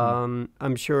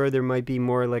 I'm sure there might be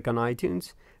more like on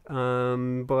iTunes.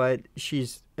 But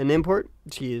she's an import.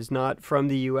 She is not from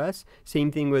the U.S.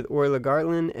 Same thing with Orla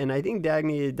Gartland, and I think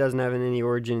Dagny doesn't have any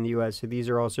origin in the U.S., so these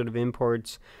are all sort of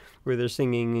imports where they're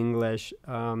singing English.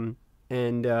 And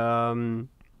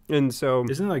so...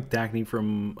 Isn't like Dagny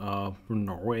from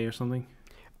Norway or something?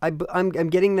 I'm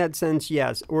getting that sense,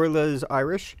 yes. Orla's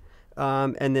Irish.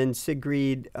 And then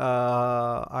Sigrid,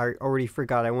 I already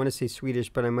forgot. I want to say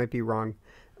Swedish, but I might be wrong.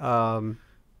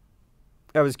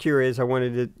 I was curious. I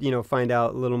wanted to, find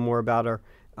out a little more about her.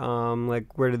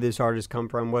 Like, where did this artist come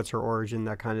from? What's her origin?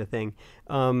 That kind of thing.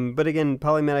 But again,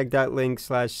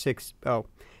 polymatic.link/6. Oh.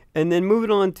 And then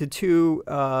moving on to two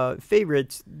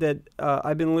favorites that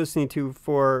I've been listening to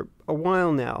for a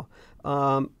while now.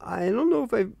 I don't know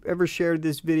if I've ever shared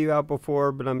this video out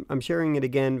before, but I'm sharing it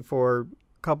again for a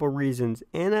couple reasons.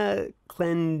 Anna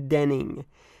Clendenning.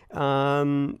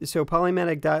 So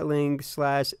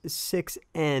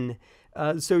polymatic.link/6n.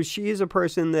 So she is a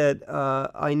person that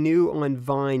I knew on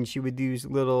Vine. She would use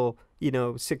little,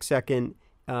 6-second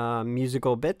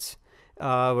musical bits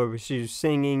where she was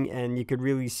singing, and you could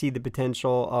really see the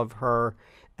potential of her.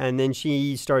 And then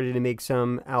she started to make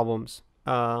some albums.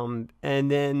 And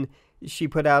then she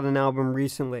put out an album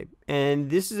recently.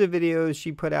 And this is a video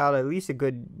she put out at least a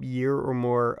good year or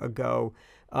more ago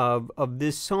of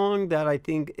this song that I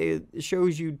think it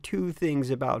shows you two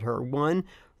things about her. One,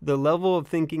 the level of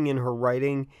thinking in her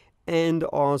writing, and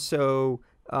also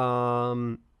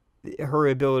her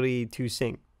ability to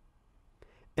sing.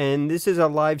 And this is a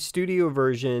live studio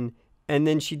version, and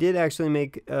then she did actually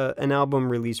make an album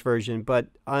release version, but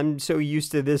I'm so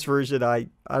used to this version, I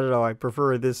don't know, I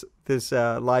prefer this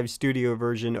live studio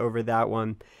version over that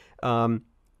one.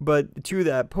 But to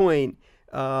that point,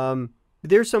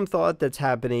 there's some thought that's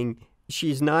happening.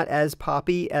 She's not as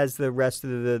poppy as the rest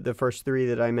of the first three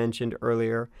that I mentioned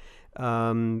earlier,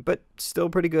 but still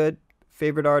pretty good.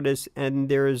 Favorite artist, and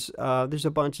there's a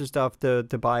bunch of stuff to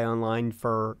buy online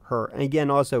for her. And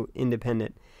again, also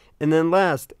independent. And then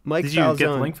last, Mike Falzone. Did you get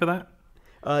the link for that?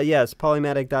 Yes,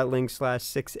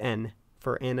 polymatic.link/6n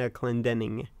for Anna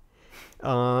Clendenning.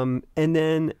 And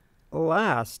then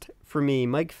last for me,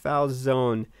 Mike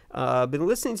Falzone. Been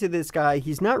listening to this guy.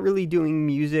 He's not really doing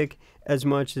music as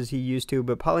much as he used to,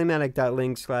 but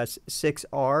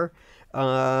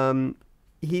polymatic.link/6r.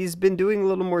 He's been doing a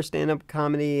little more stand-up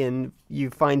comedy, and you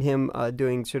find him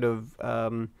doing sort of,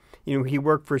 he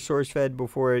worked for SourceFed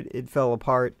before it fell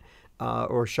apart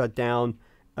or shut down.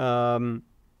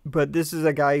 But this is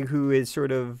a guy who is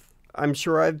sort of, I'm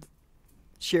sure I've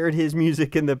shared his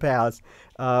music in the past,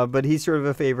 but he's sort of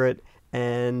a favorite.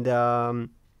 And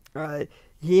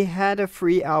he had a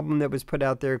free album that was put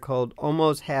out there called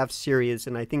Almost Half Serious,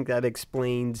 and I think that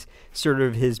explains sort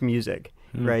of his music.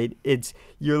 Right? It's,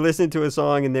 you're listening to a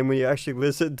song, and then when you actually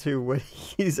listen to what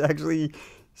he's actually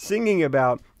singing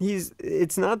about,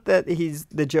 it's not that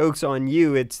the joke's on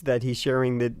you, it's that he's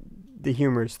sharing the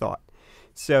humorous thought.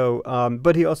 So,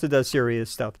 but he also does serious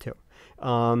stuff too.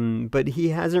 But he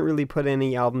hasn't really put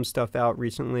any album stuff out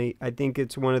recently. I think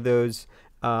it's one of those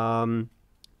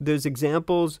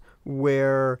examples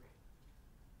where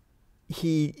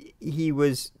he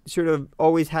was sort of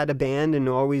always had a band and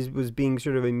always was being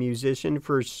sort of a musician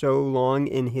for so long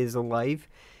in his life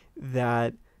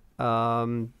that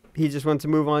he just wants to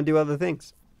move on and do other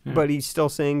things. Yeah. But he still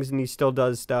sings and he still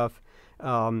does stuff.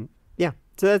 Yeah,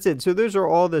 so that's it. So those are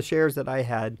all the shares that I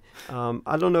had.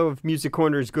 I don't know if Music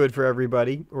Corner is good for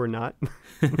everybody or not.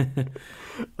 But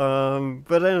I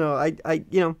don't know. I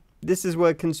this is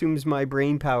what consumes my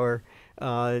brain power,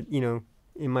 in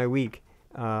my week.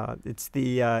 It's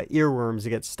the earworms that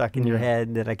get stuck in your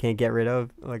head that I can't get rid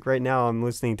of. Like right now, I'm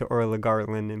listening to Orla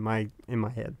Gartland in my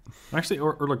head. Actually,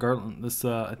 Orla Gartland. This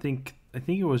I think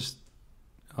it was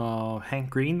Hank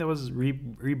Green that was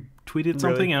retweeted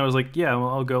something, really? And I was like, yeah, well,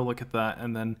 I'll go look at that.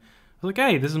 And then I was like,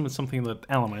 hey, this is something that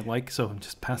Alan might like, so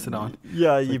just pass it on.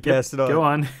 Yeah, you pass it on. Go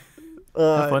on.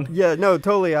 Have fun. Yeah, no,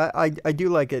 totally. I do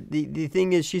like it. The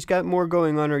thing is, she's got more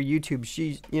going on her YouTube.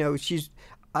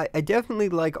 I definitely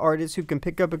like artists who can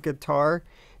pick up a guitar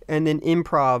and then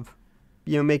improv,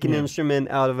 make an instrument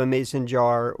out of a mason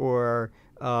jar or,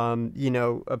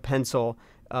 a pencil.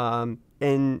 And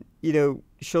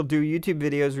she'll do YouTube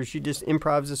videos where she just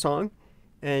improvs a song,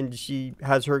 and she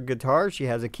has her guitar, she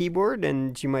has a keyboard,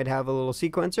 and she might have a little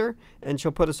sequencer, and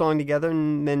she'll put a song together,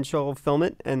 and then she'll film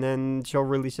it, and then she'll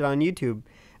release it on YouTube.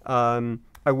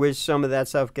 I wish some of that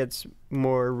stuff gets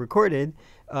more recorded.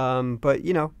 But,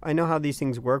 I know how these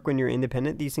things work when you're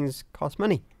independent. These things cost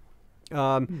money.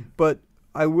 But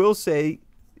I will say,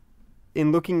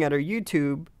 in looking at her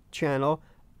YouTube channel,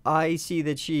 I see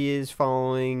that she's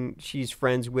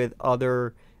friends with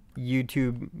other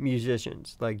YouTube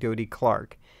musicians like Dodie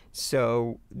Clark.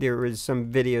 So there is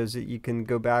some videos that you can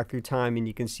go back through time and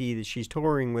you can see that she's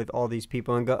touring with all these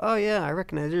people and go, oh yeah, I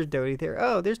recognize there's Dodie there.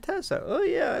 Oh, there's Tessa. Oh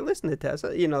yeah, I listen to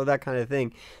Tessa. You know, that kind of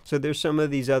thing. So there's some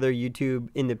of these other YouTube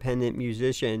independent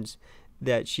musicians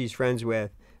that she's friends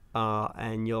with,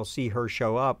 and you'll see her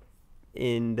show up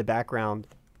in the background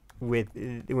with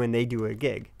when they do a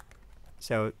gig.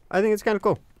 So I think it's kind of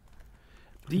cool.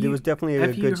 It was definitely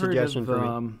a good suggestion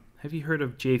for me. Have you heard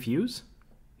of Jay Fuse?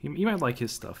 You might like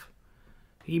his stuff.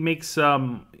 He makes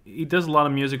he does a lot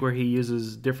of music where he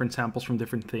uses different samples from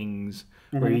different things,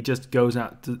 where he just goes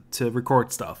out to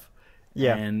record stuff.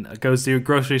 Yeah. And goes to a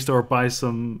grocery store, buys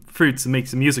some fruits, and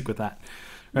makes some music with that.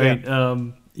 Right. Yeah.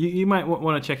 You might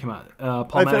want to check him out.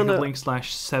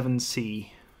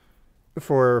 Polymatic.media/7C.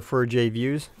 For Jay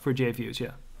Views? For Jay Views,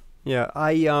 yeah.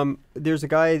 Yeah, there's a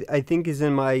guy I think is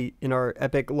in our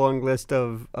epic long list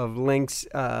of links,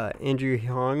 Andrew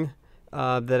Hong,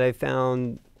 that I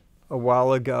found a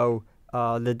while ago,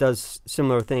 that does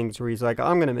similar things where he's like,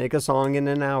 I'm gonna make a song in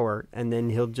an hour, and then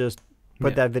he'll just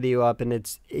put that video up, and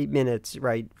it's 8 minutes,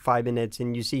 right, 5 minutes,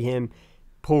 and you see him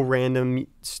pull random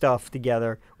stuff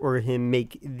together, or him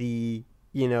make the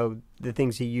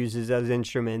things he uses as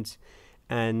instruments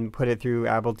and put it through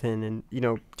Ableton and,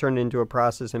 turn it into a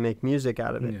process and make music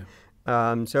out of it.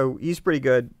 Yeah. So he's pretty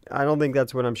good. I don't think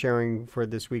that's what I'm sharing for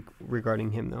this week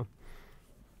regarding him, though.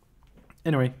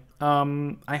 Anyway,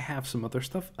 I have some other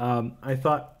stuff. I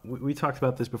thought we talked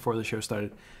about this before the show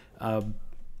started.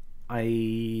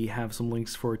 I have some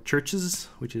links for Churches,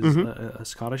 which is a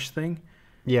Scottish thing.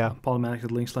 Yeah.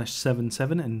 Polymatic link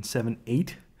 /77 and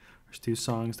 78. There's 2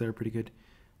 songs that are pretty good.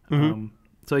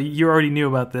 So you already knew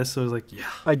about this, so I was like, yeah.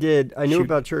 I did. I knew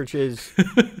about Churches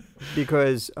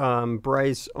because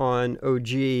Bryce on OG,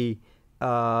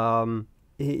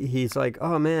 he's like,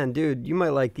 oh man, dude, you might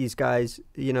like these guys,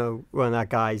 well, not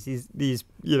guys, these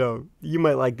you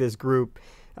might like this group.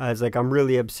 It's like, I'm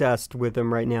really obsessed with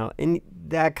them right now. And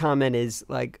that comment is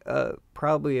like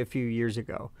probably a few years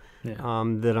ago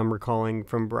that I'm recalling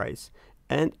from Bryce.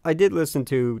 And I did listen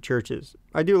to Churches.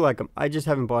 I do like them. I just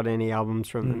haven't bought any albums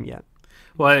from them yet.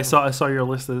 Well, I saw your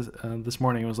list this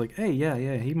morning. I was like, hey,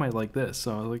 yeah, he might like this.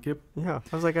 So I was like, yep. Yeah,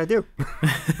 I was like, I do.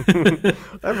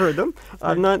 I've heard them.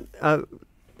 I'm not.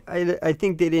 I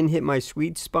think they didn't hit my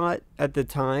sweet spot at the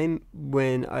time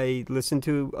when I listened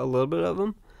to a little bit of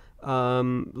them.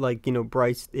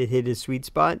 Bryce, it hit his sweet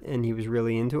spot, and he was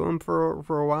really into them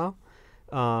for a while.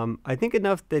 I think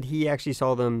enough that he actually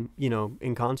saw them,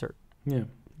 in concert. Yeah.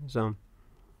 So.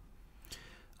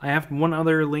 I have one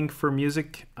other link for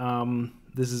music.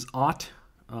 This is Ott.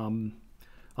 I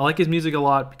like his music a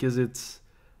lot because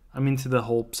I'm into the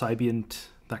whole Sybient,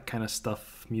 that kind of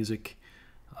stuff, music,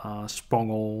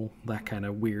 Sprongel, that kind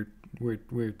of weird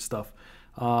stuff.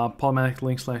 Polymatic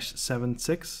link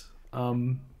 /76.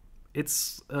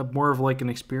 It's more of like an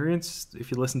experience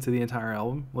if you listen to the entire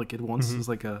album, like it once. It's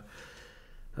like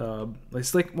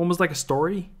it's like almost like a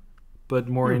story, but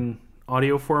more in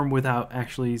audio form without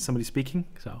actually somebody speaking.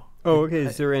 So. Oh, okay.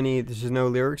 There's no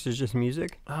lyrics? There's just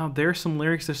music? There's some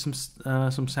lyrics. There's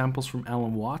some samples from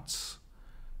Alan Watts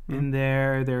in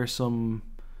there. There's some,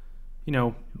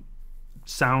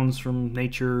 sounds from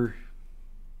nature,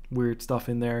 weird stuff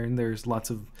in there. And there's lots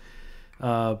of,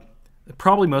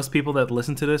 probably most people that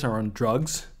listen to this are on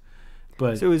drugs.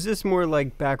 But so is this more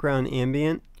like background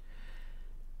ambient?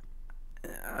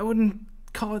 I wouldn't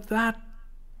call it that.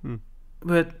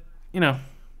 But,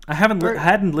 I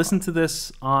hadn't listened to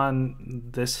this on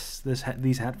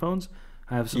these headphones.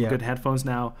 I have some good headphones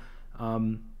now,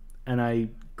 and I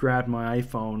grabbed my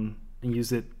iPhone and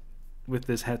used it with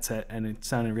this headset, and it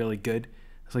sounded really good. I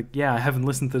was like, I haven't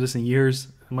listened to this in years.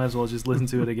 I might as well just listen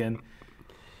to it again.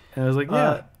 And I was like,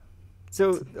 good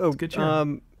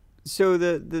job. So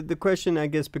the question I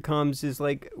guess becomes is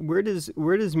like, where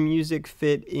does music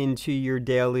fit into your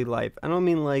daily life? I don't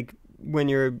mean like when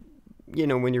you're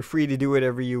free to do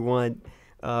whatever you want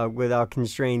without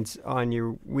constraints on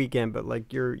your weekend, but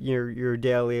like your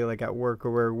daily, like at work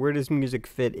or where does music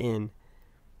fit in?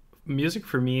 Music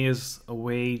for me is a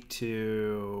way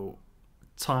to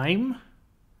time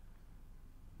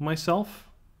myself,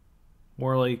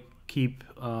 more like keep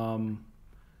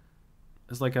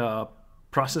it's like a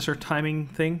processor timing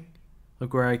thing,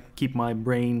 like where I keep my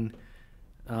brain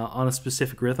on a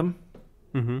specific rhythm.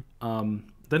 Don't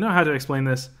know how to explain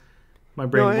this. My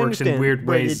brain works in weird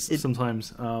ways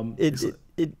sometimes.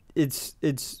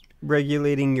 It's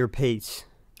regulating your pace.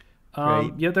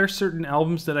 Right? Yeah, there's certain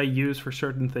albums that I use for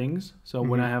certain things. So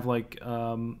when I have like,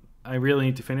 I really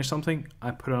need to finish something,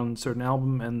 I put on a certain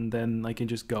album and then I can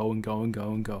just go and go and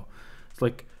go and go. It's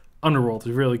like Underworld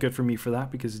is really good for me for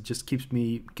that because it just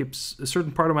keeps a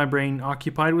certain part of my brain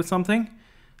occupied with something.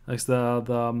 Like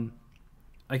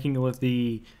I can let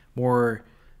the more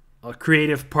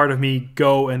creative part of me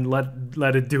go and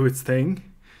let it do its thing,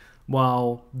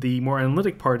 while the more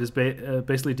analytic part is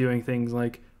basically doing things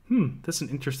like, that's an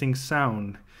interesting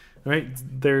sound, right?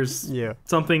 There's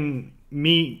something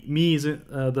me is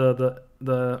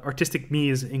the artistic me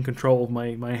is in control of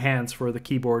my hands for the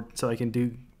keyboard, so I can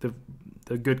do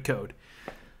the good code.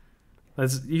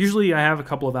 That's usually I have a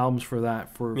couple of albums for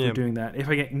that for doing that. If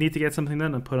I need to get something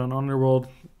done and put on Underworld,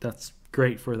 that's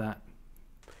great for that.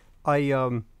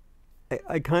 I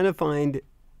kind of find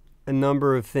a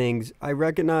number of things. I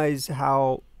recognize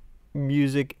how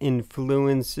music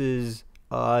influences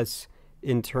us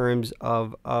in terms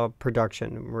of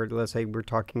production. Let's say we're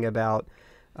talking about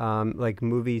like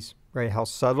movies, right? How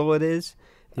subtle it is.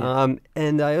 Yeah.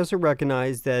 And I also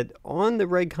recognize that on the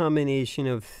right combination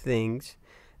of things,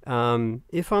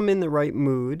 if I'm in the right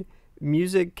mood,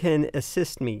 music can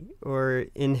assist me or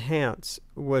enhance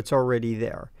what's already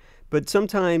there. But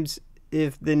sometimes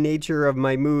if the nature of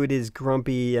my mood is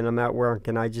grumpy and I'm at work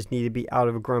and I just need to be out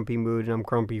of a grumpy mood and I'm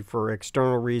grumpy for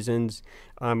external reasons,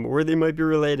 or they might be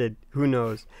related, who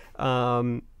knows?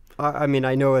 I mean,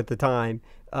 I know at the time,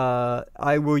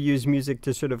 I will use music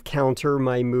to sort of counter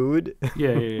my mood.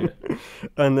 Yeah.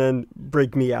 And then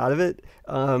break me out of it.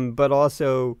 But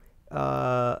also,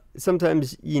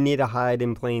 sometimes you need to hide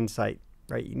in plain sight,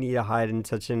 right? You need to hide in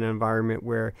such an environment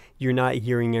where you're not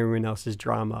hearing everyone else's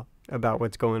drama about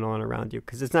what's going on around you,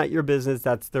 because it's not your business.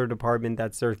 That's their department.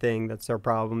 That's their thing. That's their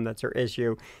problem. That's their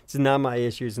issue. It's not my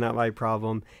issue. It's not my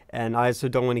problem. And I also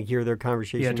don't want to hear their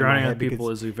conversation. Yeah, drowning out people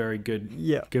is a very good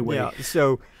way. Yeah.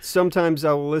 So sometimes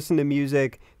I will listen to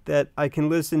music that I can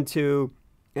listen to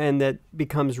and that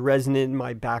becomes resonant in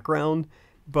my background,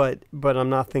 but I'm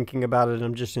not thinking about it.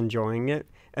 I'm just enjoying it.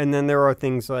 And then there are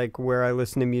things like where I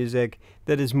listen to music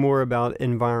that is more about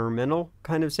environmental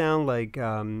kind of sound, like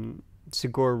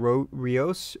Sigur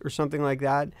Rios or something like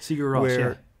that. Sigur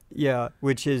Rós, yeah,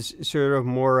 which is sort of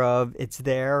more of it's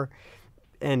there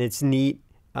and it's neat,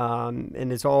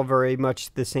 and it's all very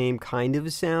much the same kind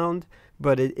of sound,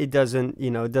 but it doesn't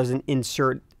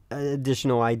insert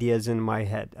additional ideas in my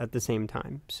head at the same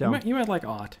time. So you might like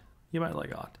Ott.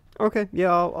 Okay,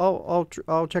 yeah,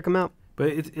 I'll check them out.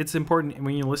 But it's important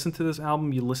when you listen to this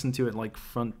album, you listen to it like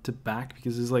front to back,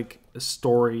 because there's like a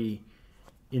story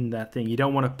in that thing. You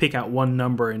don't want to pick out one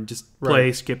number and just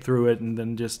play, skip through it, and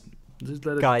then just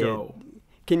let it go.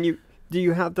 Do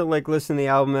you have to like listen to the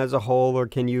album as a whole, or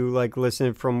can you like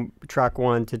listen from track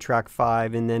 1 to track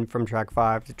 5 and then from track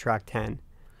 5 to track 10?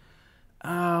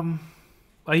 I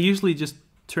usually just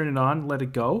turn it on, let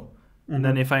it go, and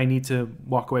then if I need to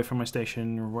walk away from my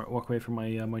station or walk away from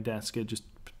my desk, I just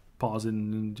pause it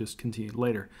and just continue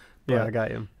later. But, I got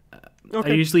you.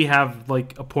 Okay. I usually have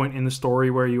like a point in the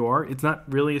story where you are. It's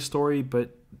not really a story,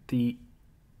 but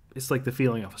it's like the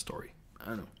feeling of a story. I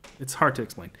don't know. It's hard to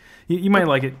explain. You might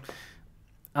like it.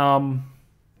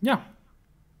 Yeah.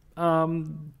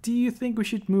 Do you think we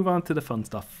should move on to the fun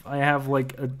stuff? I have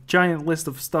like a giant list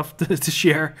of stuff to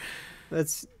share.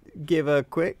 Let's give a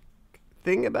quick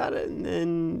thing about it and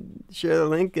then share the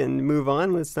link and move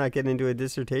on. Let's not get into a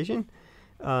dissertation.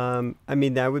 I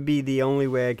mean, that would be the only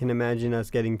way I can imagine us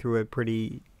getting through it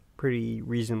pretty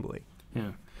reasonably.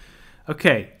 Yeah.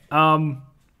 Okay. So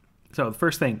the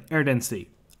first thing, air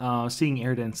density. Seeing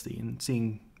air density and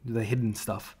seeing the hidden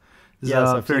stuff. This is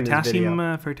a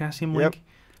Veritasium link.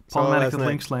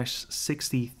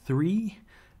 Polymatic.media/63.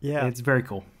 Yeah. It's very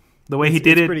cool. The way he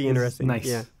did it pretty interesting. Nice.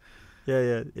 Yeah.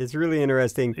 It's really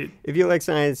interesting. If you like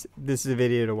science, this is a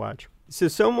video to watch. So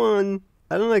someone,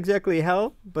 I don't know exactly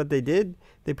how, but they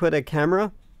put a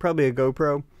camera, probably a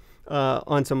GoPro,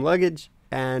 on some luggage,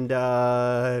 and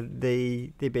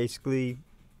they basically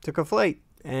took a flight.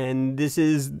 And this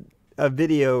is a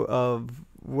video of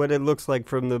what it looks like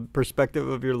from the perspective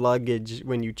of your luggage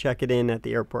when you check it in at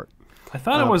the airport. I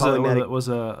thought it was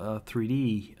a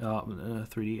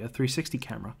 360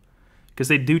 camera, because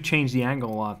they do change the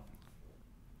angle a lot.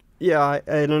 Yeah,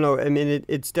 I don't know. I mean,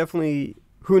 it's definitely,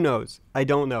 who knows? I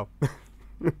don't know.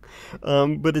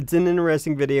 But it's an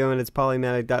interesting video, and it's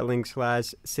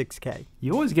polymatic.link/6K.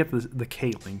 You always get the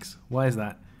K links. Why is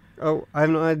that? Oh, I have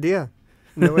no idea.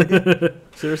 No idea.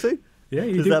 Seriously? Yeah,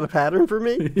 you do. Is that a pattern for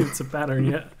me? It's a pattern,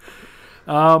 yeah.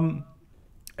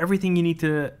 Everything needs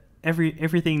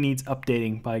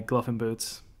updating by Glove and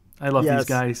Boots. I love these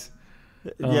guys.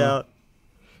 Yeah.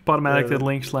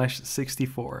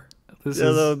 Polymatic.link/64. This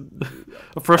is a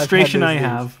frustration I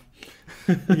have.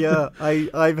 Yeah,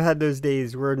 I've had those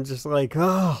days where I'm just like,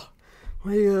 oh,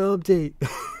 why do you update?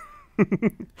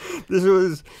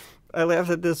 I laughed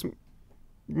at this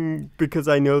because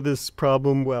I know this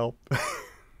problem well.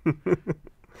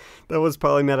 That was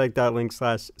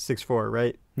polymatic.link/64,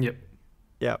 right? Yep.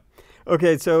 Yeah.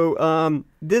 Okay, so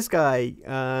this guy,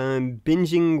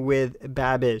 Binging with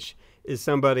Babish, is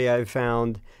somebody I've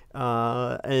found.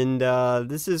 And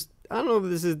this is, I don't know if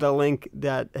this is the link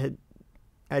that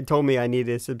had told me I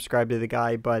needed to subscribe to the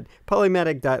guy, but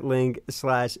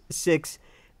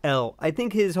polymatic.link/6L. I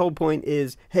think his whole point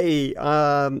is, hey,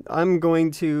 I'm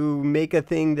going to make a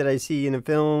thing that I see in a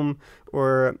film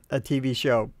or a TV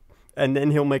show, and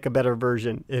then he'll make a better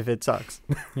version if it sucks.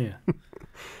 Yeah.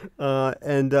 I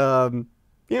don't know.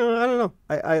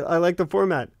 I like the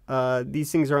format.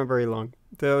 These things aren't very long.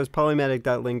 So it was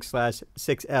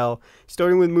polymatic.link/6L.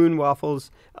 Starting with moon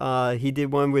waffles. He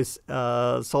did one with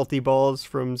salty balls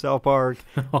from South Park.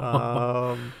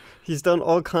 He's done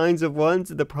all kinds of ones.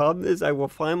 The problem is I will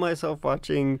find myself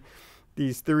watching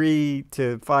these 3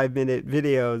 to 5 minute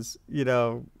videos,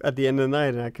 at the end of the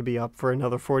night, and I could be up for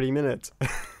another 40 minutes.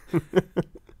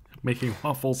 Making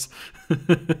waffles.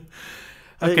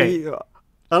 Okay. I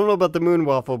don't know about the moon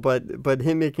waffle, but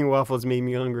him making waffles made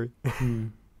me hungry.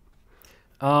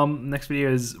 Next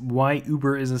video is why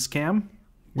Uber is a scam.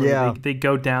 Yeah. They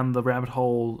go down the rabbit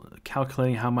hole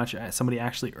calculating how much somebody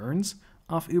actually earns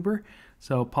off Uber.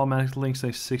 So Polymatic links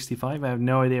like 65. I have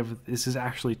no idea if this is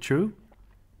actually true,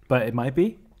 but it might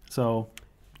be. So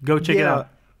go check it out.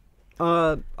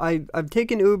 I've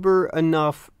taken Uber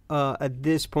enough at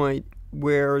this point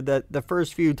where that the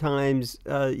first few times,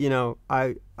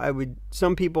 I would.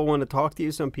 Some people want to talk to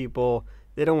you. Some people,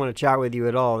 they don't want to chat with you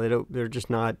at all. They're just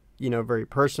not very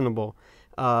personable.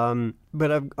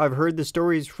 But I've heard the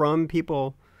stories from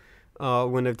people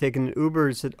when I've taken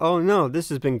Uber, said, "Oh no, this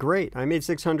has been great. I made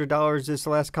 $600 this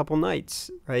last couple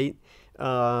nights, right?"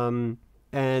 And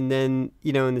then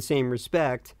in the same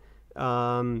respect,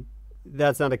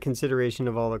 that's not a consideration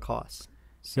of all the costs.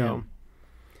 So,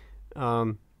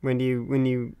 when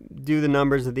you do the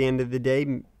numbers at the end of the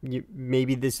day,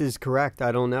 maybe this is correct.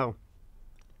 I don't know.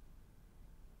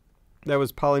 That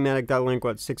was polymatic.link,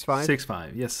 what, 6.5?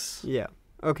 6.5, yes. Yeah.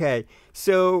 Okay.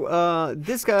 So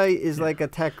this guy is like a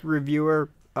tech reviewer.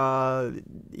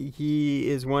 He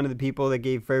is one of the people that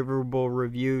gave favorable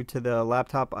review to the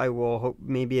laptop I will hope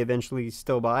maybe eventually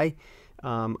still buy.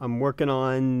 I'm working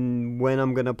on when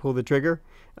I'm going to pull the trigger.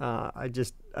 I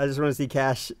just want to see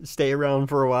cash stay around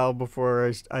for a while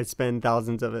before I spend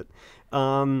thousands of it.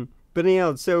 But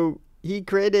anyhow, so he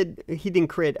didn't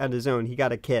create on his own. He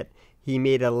got a kit. He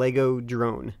made a Lego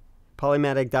drone.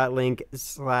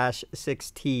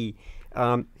 Polymatic.link/6T.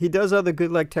 He does other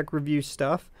good tech review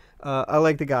stuff. I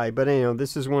like the guy, but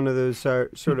this is one of those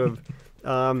sort of.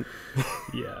 Yeah,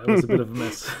 it was a bit of a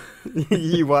mess.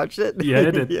 You watched it? Yeah, I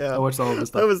did. Yeah, I watched all of this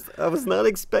stuff. I was not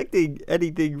expecting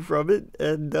anything from it,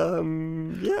 and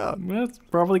yeah, that's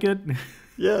probably good.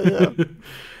 Yeah.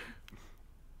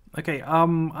 Okay,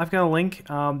 I've got a link.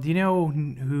 Do you know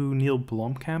who Neil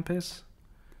Blomkamp is?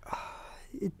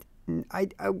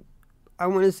 I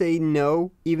want to say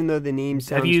no, even though the name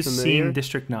sounds familiar. Have you seen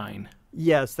District 9?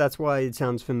 Yes, that's why it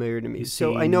sounds familiar to me.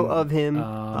 So I know of him.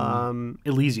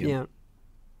 Elysium. Yeah.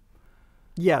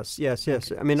 Yes. Okay.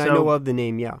 I mean, I know of the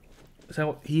name, yeah.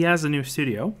 So he has a new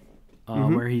studio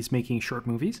where he's making short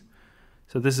movies.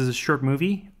 So this is a short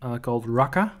movie called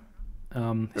Raqqa.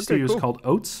 His studio is called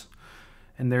Oats.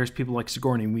 And there's people like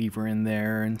Sigourney Weaver in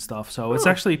there and stuff. So it's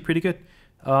actually pretty good.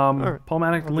 Right.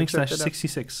 Polymatic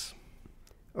link/66.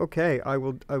 Okay, I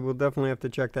will definitely have to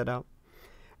check that out.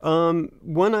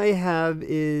 One I have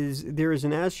is there is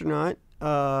an astronaut.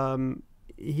 The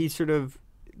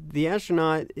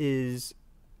astronaut is,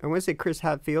 I want to say Chris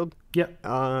Hadfield.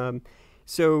 Yeah.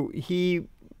 So he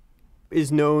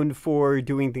is known for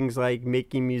doing things like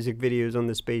making music videos on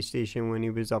the space station when he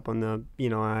was up on the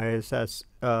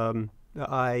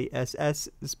ISS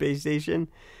space station.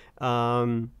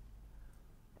 And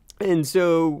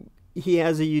so he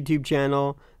has a YouTube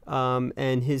channel,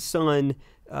 and his son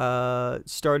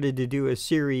started to do a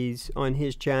series on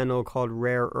his channel called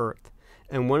Rare Earth.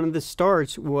 And one of the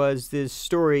starts was this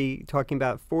story talking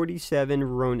about 47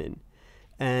 Ronin.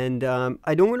 And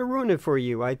I don't want to ruin it for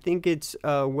you. I think it's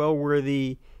a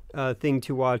well-worthy thing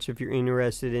to watch if you're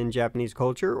interested in Japanese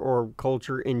culture or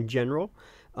culture in general.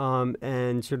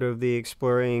 And sort of the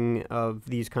exploring of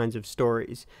these kinds of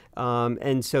stories.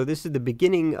 And so this is the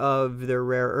beginning of their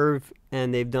Rare Earth,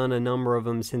 and they've done a number of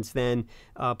them since then.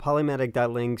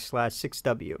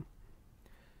 Polymatic.link/6W.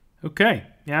 Okay.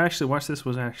 Yeah, I actually watched this.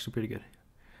 Was actually pretty good.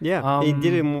 Yeah, they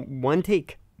did it in one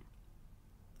take.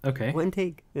 Okay. One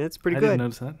take. That's pretty good. I didn't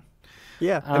notice that.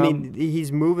 Yeah, I mean,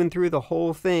 he's moving through the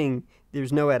whole thing.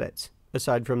 There's no edits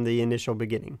aside from the initial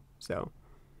beginning. So,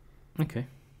 okay.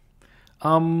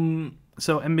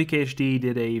 So MBKHD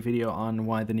did a video on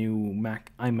why the new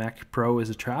iMac Pro is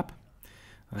a trap.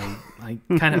 I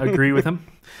kind of agree with him.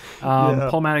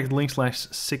 Polymatic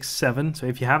link/67. So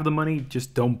if you have the money,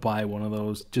 just don't buy one of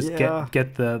those. Just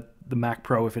get the Mac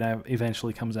Pro if it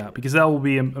eventually comes out, because that will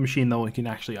be a machine that you can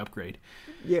actually upgrade.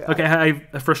 Yeah. Okay, I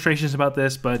have frustrations about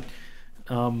this, but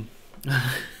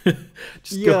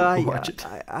just go watch it.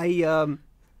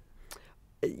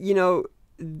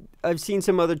 I've seen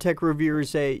some other tech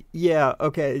reviewers say, yeah,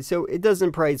 okay, so it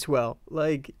doesn't price well.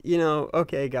 Like,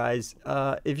 okay, guys,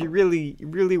 if you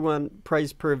really want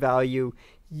price per value,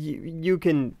 you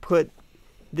can put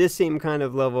this same kind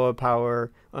of level of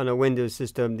power on a Windows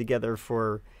system together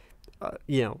for, a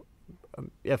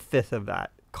fifth of that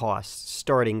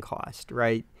starting cost,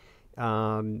 right?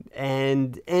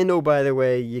 And oh, by the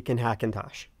way, you can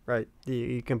Hackintosh, right?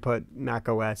 You can put Mac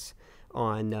OS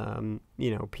on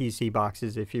PC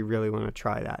boxes if you really want to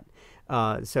try that.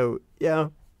 So yeah,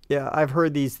 I've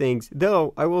heard these things.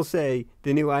 Though I will say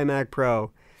the new iMac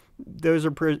Pro, those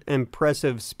are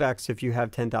impressive specs if you have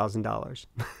 $10,000.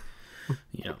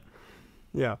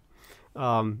 Yeah.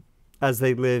 As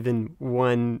they live in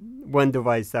one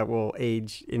device that will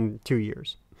age in 2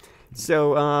 years.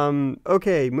 So,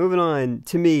 okay, moving on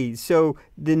to me. So,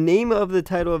 the name of the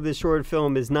title of this short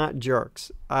film is not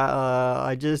Jerks.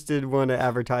 I just did want to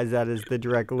advertise that as the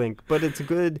direct link. But it's a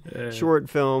good short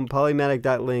film,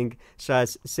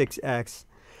 Polymatic.link/6x.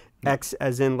 X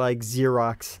as in like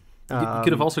Xerox. You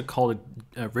could have also called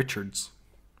it Richards.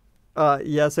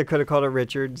 Yes, I could have called it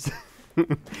Richards.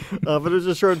 But it was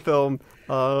a short film.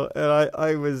 And I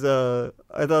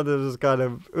thought it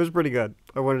was pretty good.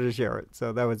 I wanted to share it.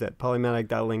 So that was it.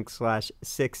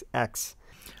 Polymatic.link/6x.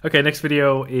 Okay, next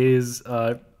video is,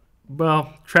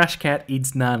 Trash Cat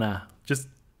Eats Nana. Just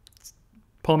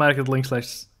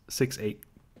Polymatic.link/68.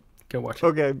 Go watch it.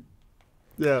 Okay.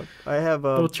 Yeah, I have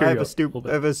a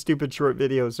stupid short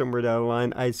video somewhere down the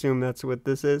line. I assume that's what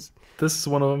this is. This is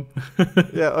one of them.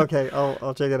 Yeah, okay,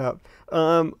 I'll check it out.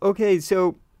 Okay,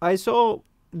 so I saw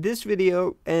this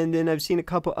video, and then I've seen a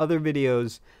couple other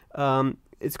videos.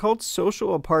 It's called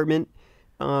Social Apartment.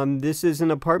 This is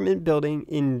an apartment building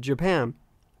in Japan,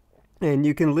 and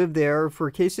you can live there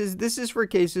for cases. This is for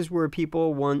cases where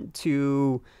people want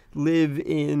to live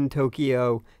in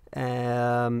Tokyo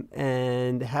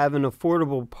and have an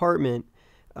affordable apartment,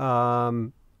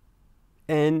 and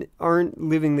aren't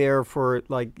living there for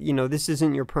this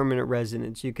isn't your permanent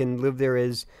residence. You can live there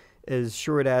as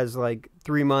short as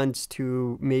 3 months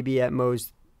to maybe at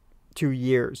most 2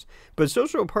 years. But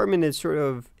social apartment is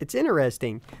it's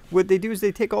interesting. What they do is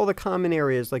they take all the common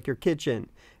areas like your kitchen,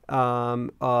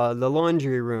 the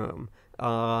laundry room,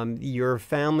 your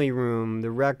family room,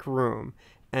 the rec room,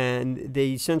 and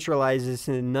they centralize this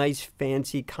in nice,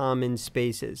 fancy, common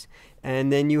spaces.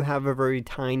 And then you have a very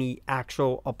tiny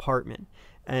actual apartment.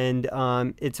 And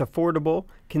it's affordable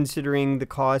considering the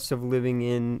cost of living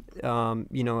in, a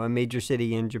major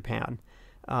city in Japan.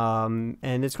 And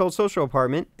it's called Social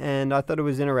Apartment, and I thought it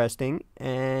was interesting.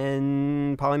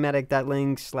 And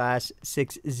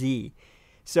Polymatic.link/6z.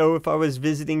 So if I was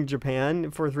visiting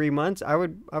Japan for 3 months, I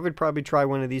would probably try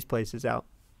one of these places out.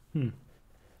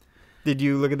 Did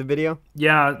you look at the video?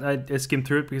 Yeah, I skimmed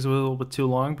through it because it was a little bit too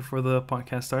long before the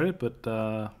podcast started, but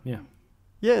yeah.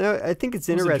 Yeah, no, I think it's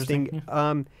interesting.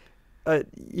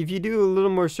 If you do a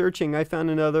little more searching, I found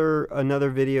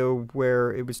another video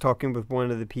where it was talking with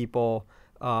one of the people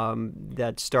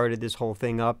that started this whole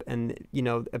thing up, and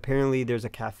apparently there's a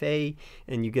cafe,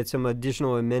 and you get some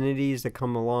additional amenities that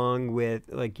come along with,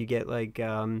 you get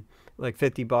 $50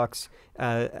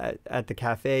 at the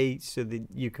cafe so that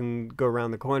you can go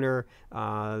around the corner.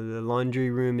 The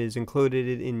laundry room is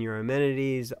included in your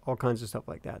amenities, all kinds of stuff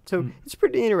like that. So it's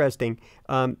pretty interesting.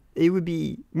 It would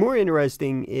be more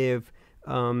interesting if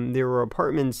there were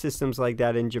apartment systems like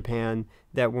that in Japan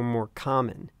that were more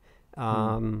common,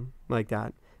 like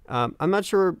that. I'm not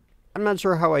sure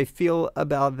how I feel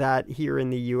about that here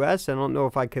in the U.S. I don't know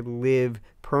if I could live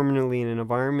permanently in an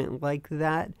environment like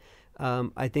that.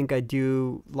 I think I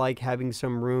do like having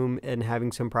some room and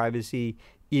having some privacy,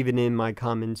 even in my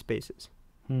common spaces.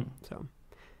 So,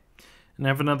 and I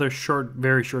have another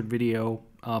very short video.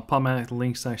 Polymatic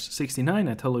link/69.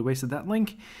 I totally wasted that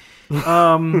link,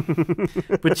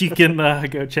 but you can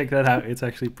go check that out. It's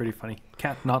actually pretty funny.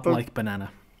 Cat not like banana.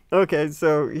 Okay,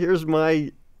 so here's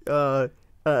my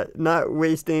not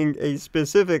wasting a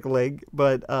specific link,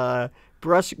 but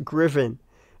Brush Griffin.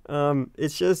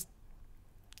 It's just.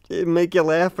 It make you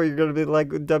laugh, or you're going to be like,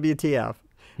 WTF.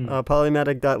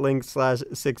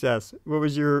 Polymatic.link/6s. What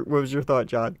was your thought,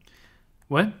 John?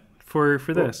 What? For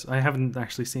this, I haven't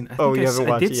actually seen. I you haven't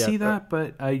watched it yet. I did see that,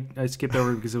 but I skipped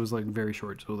over because it was like very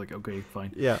short. So I was like, okay,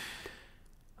 fine. Yeah.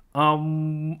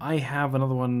 I have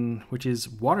another one which is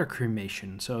water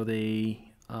cremation. So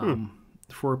they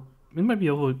for it might be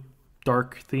a little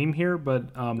dark theme here, but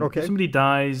if somebody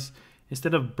dies,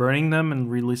 instead of burning them and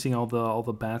releasing all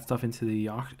the bad stuff into the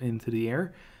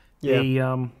air, they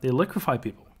liquefy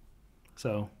people.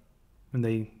 So and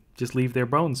they just leave their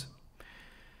bones.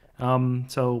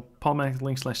 So Polymatic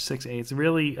link/6a. It's a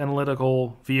really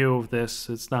analytical view of this.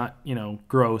 It's not,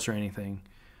 gross or anything.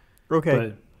 Okay.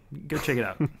 But go check it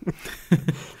out.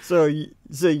 So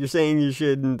you're saying you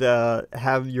shouldn't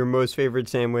have your most favorite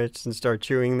sandwich and start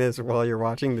chewing this while you're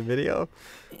watching the video?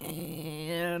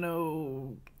 Yeah,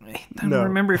 no. I don't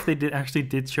remember if they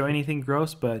did show anything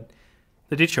gross, but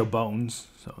they did show bones.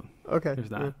 So there's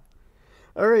that. Yeah.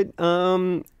 All right.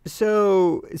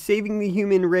 So Saving the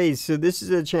Human Race. So this is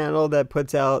a channel that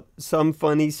puts out some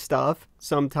funny stuff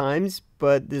sometimes,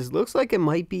 but this looks like it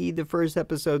might be the first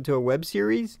episode to a web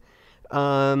series.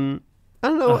 I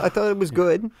don't know. I thought it was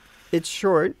good. It's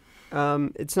short.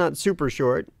 It's not super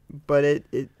short, but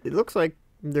it looks like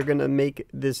they're going to make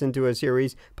this into a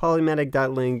series.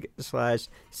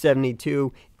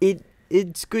 Polymatic.link/72.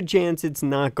 It's good chance it's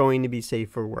not going to be safe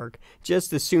for work.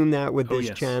 Just assume that with this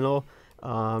channel.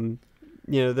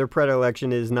 Their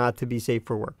predilection is not to be safe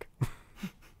for work.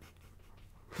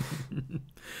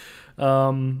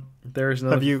 There's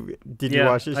no. Did you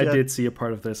watch this yet? I did see a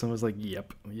part of this and was like,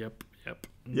 yep.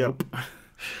 Nope.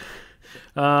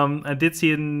 I did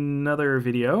see another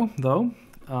video though.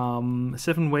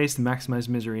 7 Ways to Maximize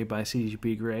Misery by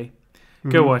CGP Grey.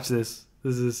 Go watch this.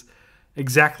 This is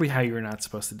exactly how you're not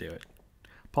supposed to do it.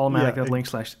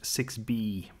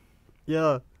 Polymatic.link/6b.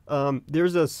 Yeah.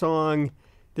 There's a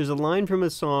line from a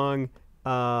song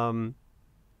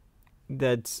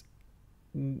that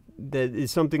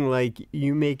is something like,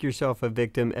 you make yourself a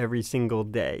victim every single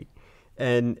day.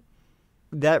 And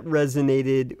that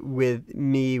resonated with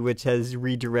me, which has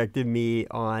redirected me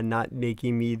on not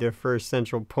making me the first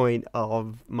central point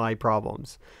of my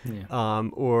problems. Yeah.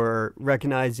 Or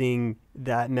recognizing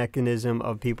that mechanism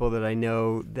of people that I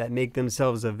know that make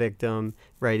themselves a victim,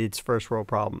 right? It's first world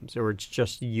problems, or it's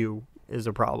just you is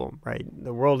a problem, right?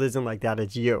 The world isn't like that,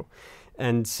 it's you.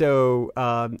 And so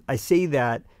I say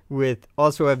that with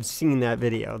also have seen that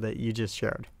video that you just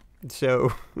shared.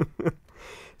 So,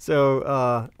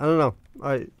 I don't know.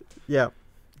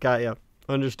 Got you.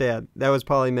 Understand. That was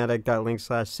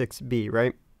Polymatic.link/6b,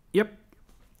 right? Yep.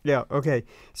 Yeah, okay.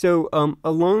 So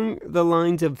along the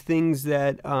lines of things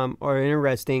that are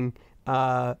interesting,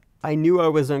 I knew I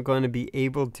wasn't going to be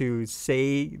able to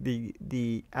say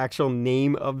the actual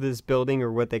name of this building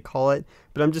or what they call it,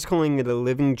 but I'm just calling it a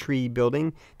living tree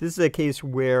building. This is a case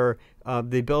where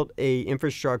they built a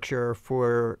infrastructure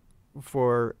for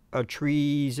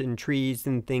trees and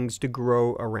things to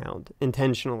grow around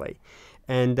intentionally.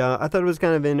 And I thought it was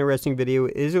kind of an interesting video.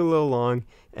 It is a little long,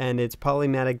 and it's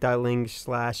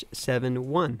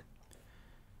polymatic.link/71.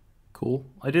 Cool.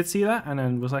 I did see that, and I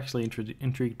was actually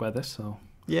intrigued by this, so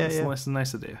it's a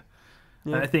nice idea.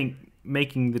 Yeah. I think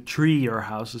making the tree your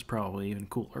house is probably even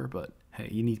cooler, but hey,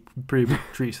 you need pretty big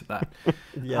trees for that.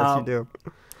 Yes, you do.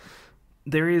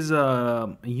 There is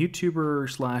a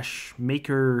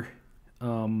YouTuber/maker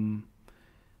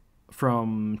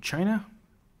from China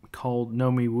called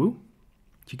Nomi Wu.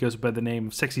 She goes by the name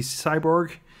of Sexy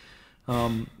Cyborg.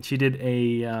 She did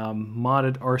a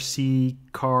modded RC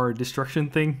car destruction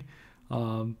thing.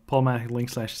 Polymatic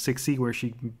link/6c, where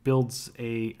she builds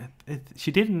she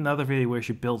did another video where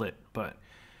she built it, but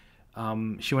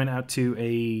she went out to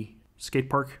a skate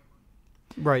park.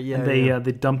 Right, yeah. And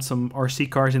they dumped some RC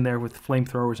cars in there with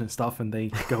flamethrowers and stuff, and they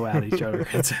go at each other.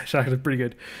 It's actually pretty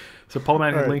good. So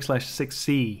Polymatic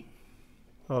link/6c.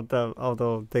 I'll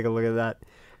take a look at that.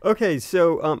 Okay,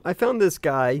 so I found this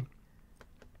guy,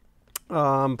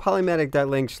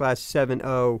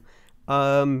 Polymatic.link/70.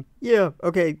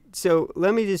 Okay, so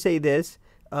let me just say this.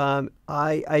 I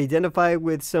identify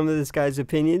with some of this guy's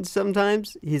opinions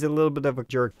sometimes. He's a little bit of a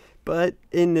jerk, but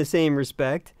in the same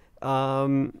respect,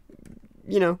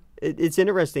 it's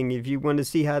interesting if you want to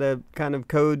see how to kind of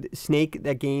code Snake,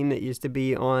 that game that used to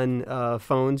be on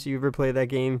phones. You ever play that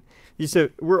game?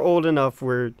 We're old enough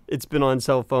where it's been on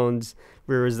cell phones,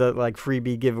 where it was that like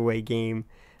freebie giveaway game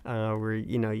where,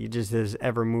 you just this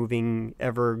ever-moving,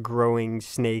 ever-growing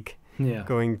snake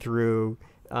going through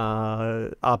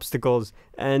obstacles.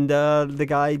 And the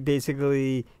guy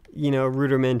basically,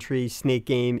 rudimentary snake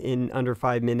game in under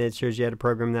 5 minutes shows you how to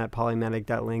program that.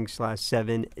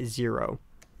 Polymatic.link/70.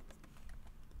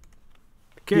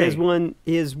 Okay.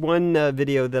 He has one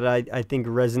video that I think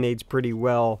resonates pretty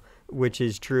well, which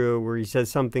is true, where he says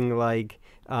something like,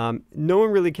 no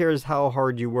one really cares how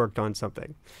hard you worked on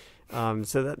something.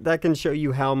 So that can show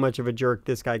you how much of a jerk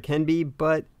this guy can be.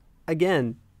 But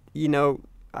again,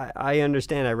 I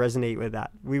understand. I resonate with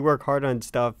that. We work hard on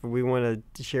stuff we want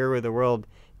to share with the world.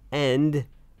 And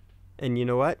you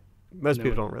know what? Most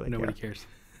people don't really care. Nobody cares.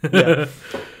 Yeah.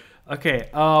 Okay.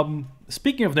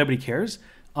 Speaking of nobody cares,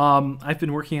 I've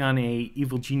been working on a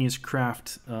Evil Genius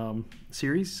Craft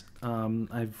series.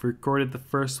 I've recorded the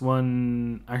first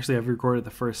one. Actually, I've recorded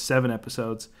the first 7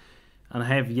 episodes, and I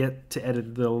have yet to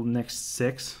edit the next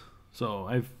 6. So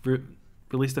I've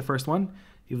released the first one,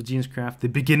 Evil Genius Craft, the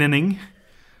beginning.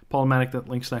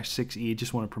 Polymatic.link/6e.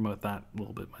 Just want to promote that a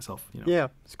little bit myself. Yeah,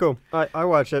 it's cool. I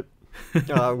watch it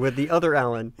with the other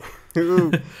Alan.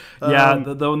 The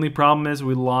only problem is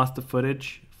we lost the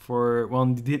footage for.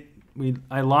 Well,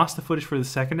 I lost the footage for the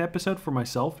second episode for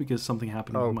myself because something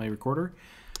happened with my recorder.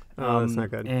 That's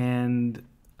not good. And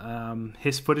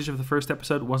his footage of the first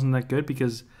episode wasn't that good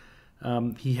because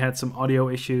he had some audio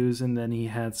issues and then he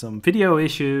had some video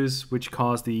issues, which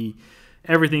caused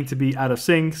everything to be out of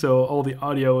sync. So all the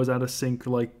audio was out of sync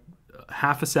for like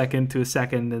half a second to a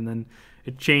second, and then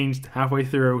it changed halfway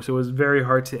through. So it was very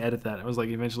hard to edit that. It was like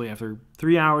eventually after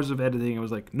 3 hours of editing, I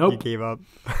was like, nope. You gave up.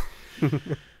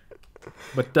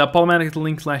 But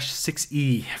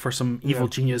Polymatic.link/6e for some Evil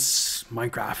Genius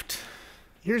Minecraft.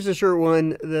 Here's a short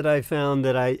one that I found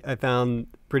I found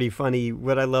pretty funny.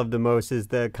 What I love the most is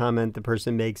the comment the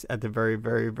person makes at the very,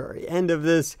 very, very end of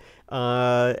this.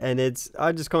 And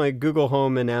I just call it Google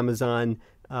Home and Amazon,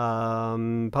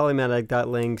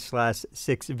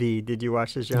 Polymatic.link/6v. Did you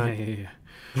watch this, John?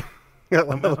 Yeah.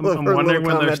 I'm wondering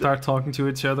when they start talking to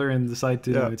each other and decide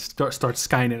to start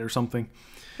Skynet or something.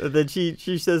 Then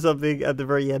she says something at the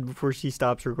very end before she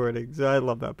stops recording. So I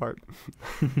love that part.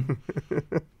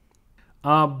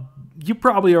 You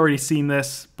probably already seen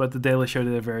this, but The Daily Show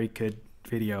did a very good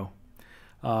video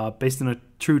based on a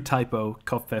true typo,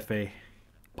 Covfefe,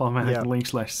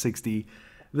 Polymatic.link/6d.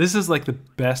 This is like the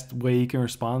best way you can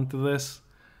respond to this.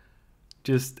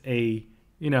 Just they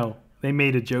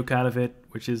made a joke out of it,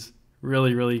 which is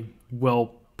really, really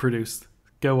well produced.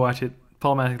 Go watch it,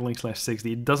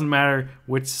 Polymatic.link/6d. It doesn't matter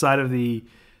which side of the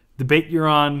debate you're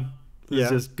on. It's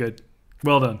just good.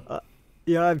 Well done.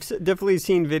 Yeah, I've definitely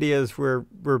seen videos where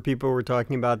people were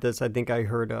talking about this. I think I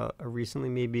heard recently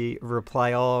maybe a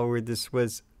Reply All where this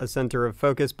was a center of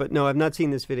focus. But no, I've not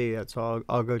seen this video yet, so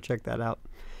I'll go check that out.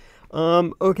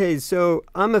 Okay, so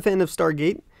I'm a fan of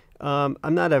Stargate. I'm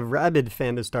not a rabid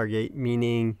fan of Stargate,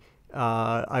 meaning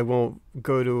I won't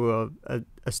go to a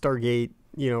Stargate,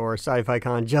 or a sci-fi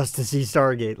con just to see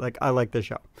Stargate. Like, I like the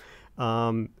show.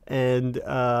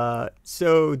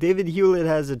 So David Hewlett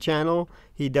has a channel.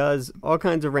 He does all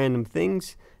kinds of random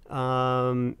things. He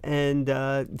made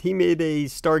a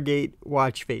Stargate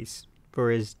watch face for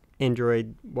his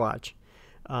Android watch.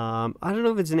 I don't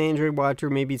know if it's an Android watch or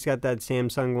maybe it's got that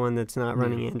Samsung one that's not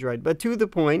running Android. But to the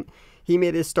point, he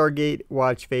made a Stargate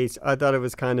watch face. I thought it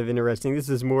was kind of interesting. This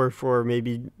is more for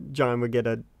maybe John would get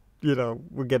a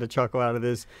chuckle out of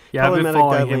this. Yeah, I've been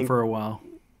following him for a while.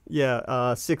 Yeah,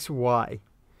 6Y.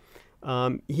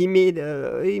 He made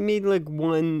like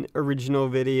one original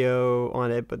video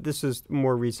on it, but this is a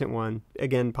more recent one.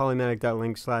 Again,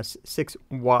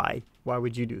 Polymatic.link/6Y. Why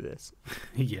would you do this?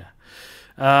 Yeah.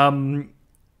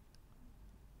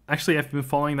 Actually, I've been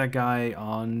following that guy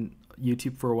on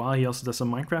YouTube for a while. He also does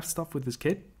some Minecraft stuff with his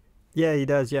kid. Yeah, he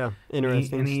does. Yeah,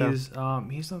 interesting stuff.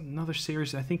 He's another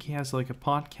series. I think he has like a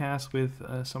podcast with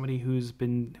somebody who's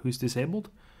disabled.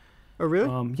 Oh,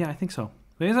 really? Yeah, I think so.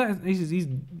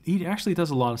 He actually does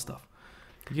a lot of stuff.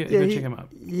 Go check him out.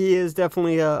 He is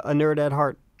definitely a nerd at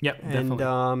heart. Yeah, definitely.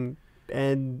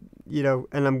 And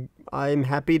I'm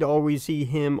happy to always see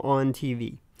him on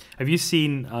TV. Have you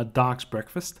seen Dog's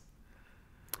Breakfast?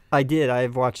 I did.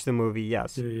 I've watched the movie.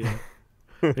 Yes. Yeah.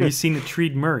 Have you seen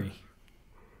Treat Murray?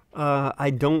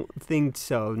 I don't think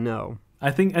so. No.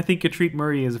 I think Treat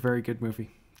Murray is a very good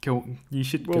movie. You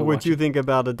should. Well, what do you think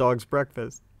about A Dog's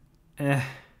Breakfast? Yeah,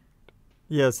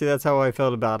 see, that's how I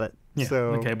felt about it. Yeah, so.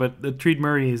 Okay, but the Treat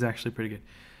Murray is actually pretty good.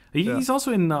 He's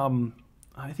also in,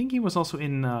 I think he was also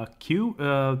in Cube,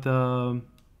 what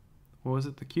was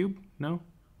it, The Cube? No?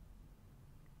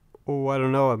 Oh, I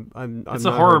don't know. It's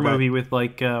a horror movie with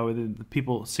like,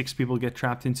 with 6 people get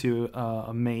trapped into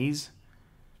a maze.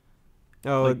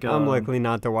 Oh, like, I'm likely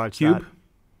not to watch Cube?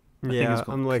 That. Yeah,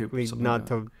 I'm likely not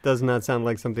to. Does not sound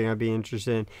like something I'd be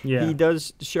interested in. Yeah. He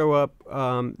does show up,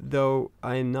 though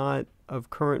I'm not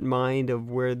of current mind of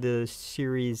where the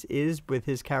series is with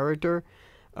his character.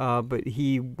 but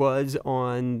he was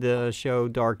on the show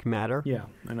Dark Matter. Yeah,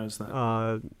 I noticed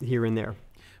that. Here and there.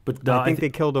 But I think they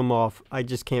killed him off. I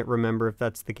just can't remember if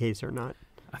that's the case or not.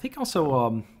 I think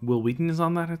also Will Wheaton is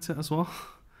on that as well.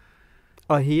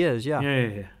 Oh, he is, yeah.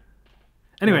 Yeah.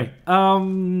 Anyway,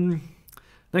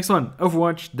 next one,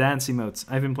 Overwatch dance emotes.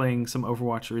 I've been playing some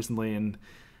Overwatch recently, and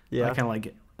I kind of like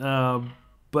it.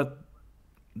 But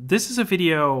this is a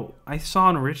video, I saw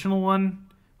an original one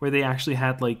where they actually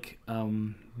had like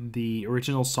the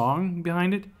original song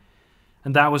behind it,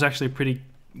 and that was actually pretty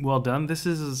well done. This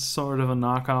is a sort of a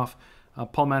knockoff.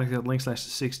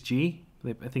 Polymatic.media/6G.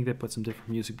 I think they put some different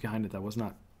music behind it that was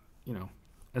not,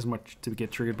 as much to get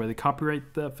triggered by the copyright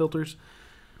filters.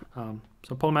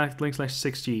 So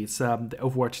Polymatic.media/6G. It's the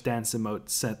Overwatch dance emote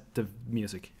set to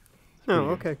music.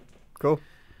 Okay. Cool.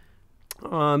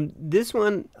 This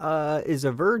one is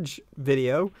a Verge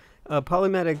video,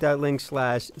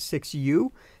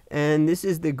 Polymatic.link/6U, and this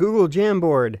is the Google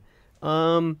Jamboard.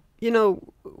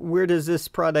 Where does this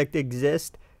product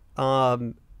exist?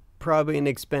 Probably an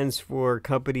expense for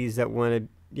companies that want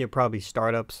to, probably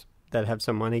startups that have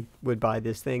some money would buy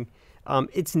this thing.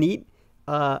 It's neat.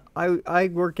 I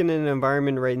work in an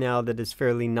environment right now that is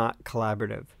fairly not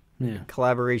collaborative. Yeah.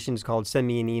 Collaboration is called send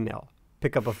me an email,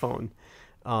 pick up a phone.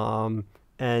 So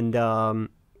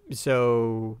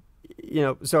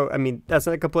I mean, that's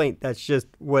not a complaint. That's just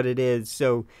what it is.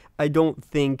 So I don't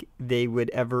think they would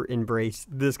ever embrace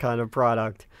this kind of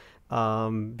product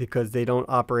because they don't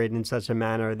operate in such a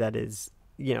manner that is,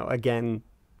 using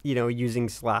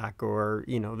Slack or,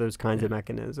 those kinds of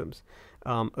mechanisms.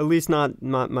 At least not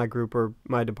my group or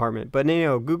my department. But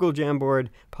Google Jamboard,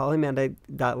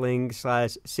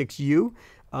 Polymatic.link/6U.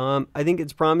 I think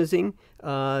it's promising.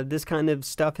 This kind of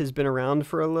stuff has been around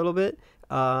for a little bit,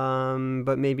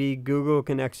 but maybe Google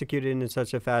can execute it in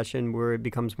such a fashion where it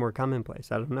becomes more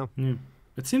commonplace. I don't know. Yeah.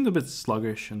 It seemed a bit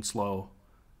sluggish and slow.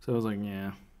 So I was like,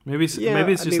 maybe it's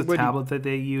just a tablet that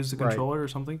they use the controller or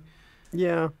something.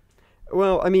 Yeah.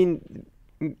 Well, I mean...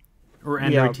 Or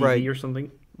Android TV or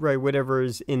something. Right, whatever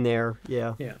is in there.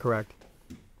 Yeah, correct.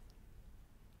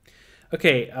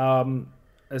 Okay,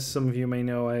 as some of you may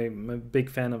know, I'm a big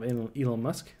fan of Elon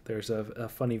Musk. There's a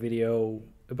funny video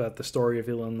about the story of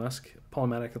Elon Musk,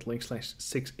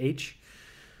 Polymatic.link/6H.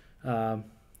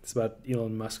 It's about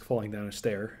Elon Musk falling down a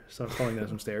stair. So falling down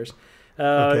some stairs.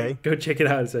 Okay. Go check it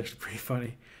out. It's actually pretty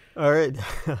funny. All right.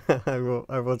 I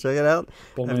will check it out.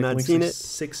 I've not seen it.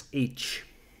 6H.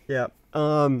 Yeah.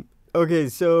 Okay,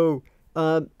 so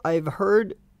I've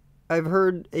heard a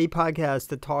podcast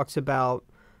that talks about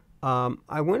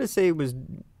I want to say it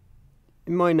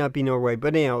might not be Norway,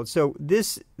 but anyhow, so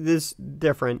this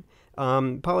different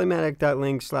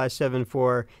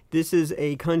Polymatic.link/74. This is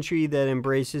a country that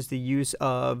embraces the use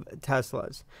of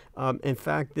Teslas. In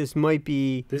fact, this might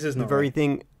be the very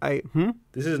thing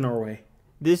This is Norway.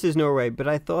 This is Norway, but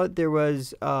I thought there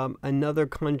was another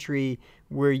country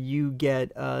where you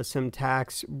get some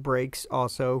tax breaks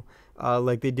also,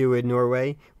 like they do in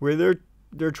Norway, where they're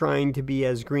trying to be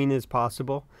as green as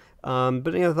possible.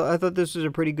 But I thought this was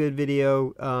a pretty good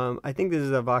video. I think this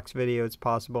is a Vox video. It's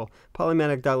possible.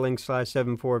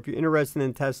 Polymatic.link/74. If you're interested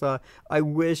in Tesla, I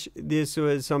wish this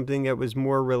was something that was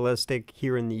more realistic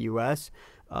here in the U.S.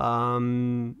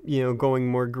 Going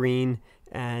more green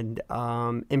and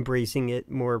embracing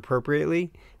it more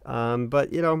appropriately.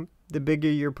 But the bigger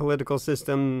your political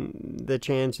system, the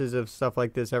chances of stuff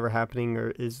like this ever happening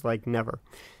is like never.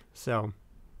 So.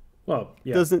 Well,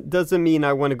 yeah. Doesn't mean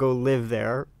I want to go live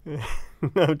there.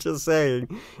 I'm just saying.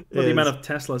 Well, the amount of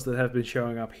Teslas that have been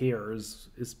showing up here has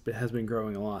been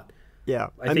growing a lot. Yeah,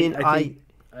 we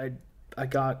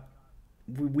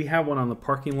have one on the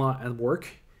parking lot at work,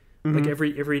 mm-hmm. like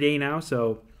every day now.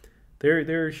 So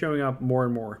they're showing up more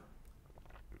and more.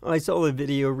 I saw a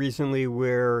video recently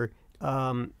where they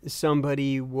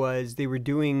were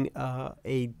doing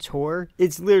a tour.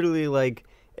 It's literally like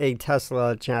a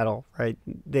Tesla channel, right?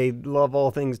 They love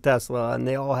all things Tesla, and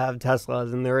they all have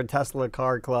Teslas, and they're a Tesla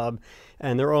car club,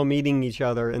 and they're all meeting each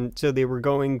other. And so they were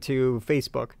going to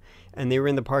Facebook, and they were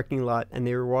in the parking lot, and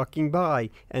they were walking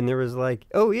by, and there was like,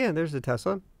 oh yeah, there's a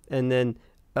Tesla, and then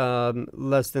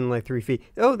less than like 3 feet,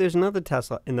 oh, there's another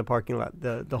Tesla in the parking lot.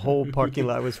 The whole parking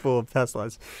lot was full of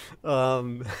Teslas.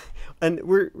 And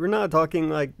we're not talking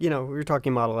like, we're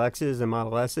talking Model X's and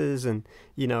Model S's, and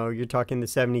you're talking the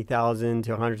 $70,000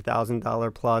 to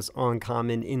 $100,000 plus on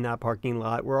common in that parking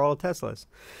lot. We're all Teslas.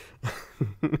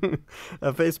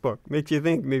 Facebook makes you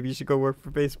think maybe you should go work for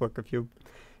Facebook if you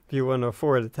want to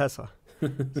afford a Tesla.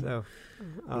 So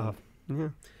yeah.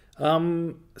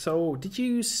 So did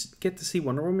you get to see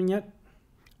Wonder Woman yet?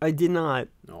 I did not.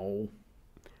 No.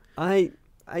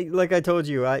 like I told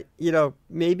you,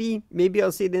 maybe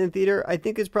I'll see it in the theater. I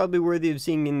think it's probably worthy of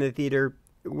seeing in the theater.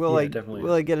 Yeah, definitely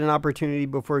Will is. I get an opportunity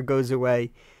before it goes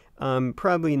away?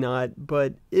 Probably not,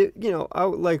 but I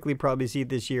would likely probably see it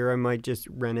this year. I might just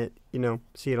rent it,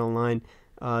 see it online.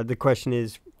 The question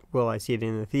is, will I see it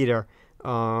in the theater?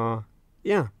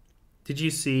 Yeah, Did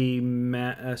you see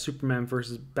Superman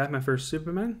versus Batman versus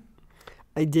Superman?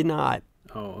 I did not.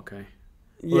 Oh, okay.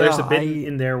 Well, Yeah, there's a bit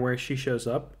in there where she shows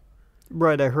up.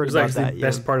 right. I It heard was like about the that. Yeah,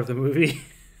 best part of the movie.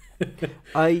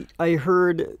 I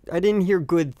heard. I didn't hear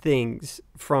good things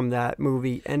from that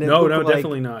movie, and it No, looked no, like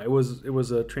definitely not. It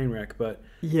was a train wreck, but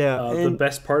yeah, the and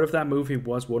best part of that movie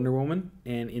was Wonder Woman,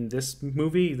 and in this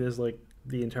movie, there's like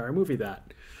the entire movie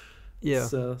that yeah.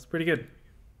 it's pretty good.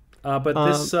 But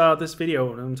Um, this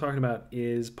video I'm talking about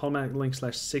is Polymatic link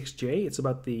slash 6J. It's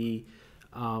about the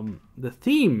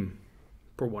theme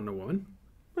for Wonder Woman.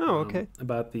 oh, okay.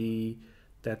 About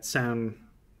that sound.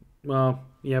 Well,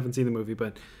 you haven't seen the movie,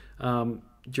 but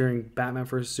during Batman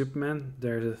vs Superman,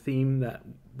 there's a theme that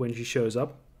when she shows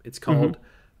up, it's called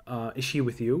 "Is She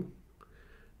With You?"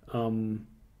 And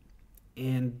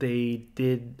they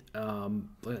did a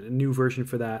new version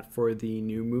for that for the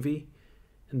new movie,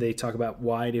 and they talk about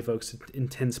why it evokes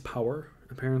intense power.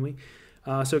 Apparently,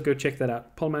 so go check that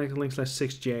out. Polymatic link slash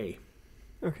 6J.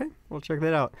 Okay, we'll check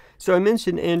that out. So I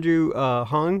mentioned Andrew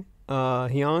Hyung,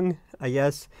 I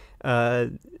guess.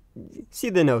 See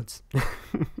the notes.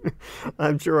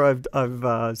 I'm sure I've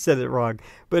said it wrong,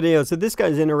 but so this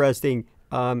guy's interesting.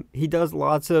 He does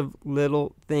lots of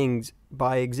little things.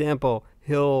 By example,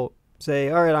 he'll say,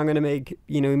 "All right, I'm going to make."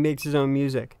 He makes his own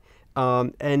music,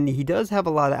 and he does have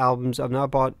a lot of albums. I've not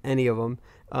bought any of them.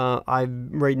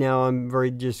 Right now I'm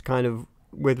very just kind of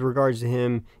with regards to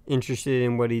him interested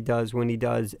in what he does when he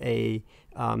does a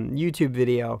YouTube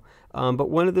video. But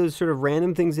one of those sort of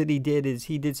random things that he did is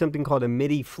he did something called a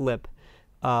MIDI flip,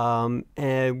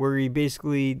 and where you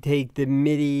basically take the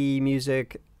MIDI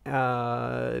music.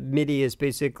 MIDI is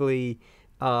basically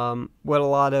what a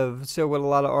lot of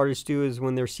artists do is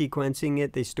when they're sequencing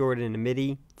it, they store it in a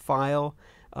MIDI file.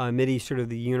 MIDI is sort of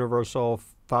the universal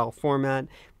file format,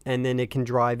 and then it can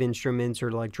drive instruments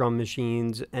or like drum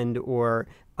machines and or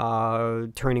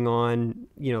turning on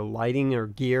lighting or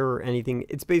gear or anything.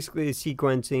 It's basically a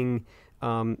sequencing,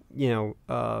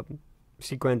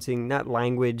 sequencing, not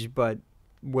language but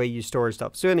way you store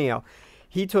stuff. So anyhow,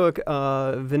 he took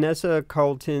Vanessa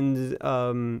Carlton's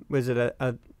was it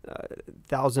a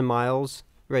Thousand Miles,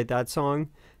 right? That song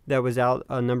that was out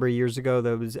a number of years ago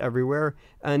that was everywhere,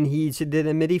 and he did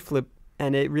a MIDI flip,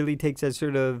 and it really takes that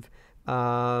sort of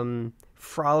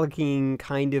frolicking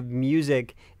kind of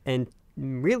music and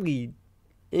really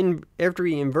after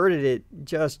he inverted it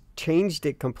just changed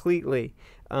it completely,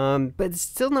 but it's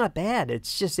still not bad.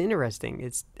 It's just interesting.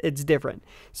 It's different.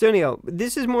 So anyhow,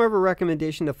 this is more of a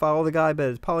recommendation to follow the guy, but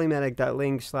it's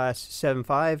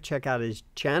polymatic.link/75. Check out his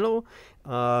channel.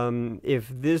 If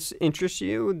this interests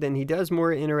you, then he does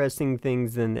more interesting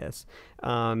things than this.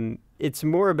 It's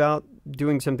more about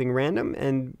doing something random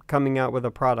and coming out with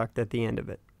a product at the end of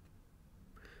it.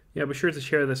 Yeah, be sure to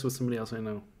share this with somebody else I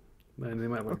know. They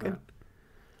might like that.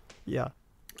 Yeah.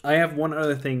 I have one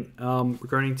other thing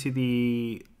regarding to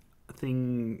the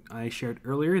thing I shared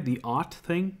earlier, the ought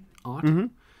thing. Ought.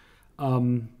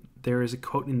 Mm-hmm. There is a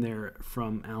quote in there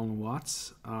from Alan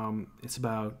Watts. It's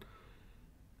about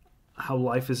how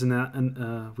life is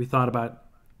we thought about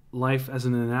life as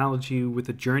an analogy with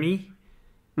a journey,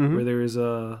 where there is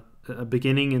a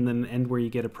beginning and then an end where you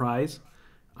get a prize.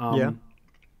 And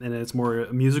it's more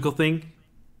a musical thing.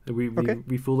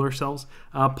 We fooled ourselves.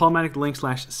 Polymatic link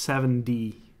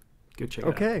 /7D. Go check it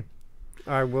out. Okay.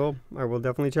 I will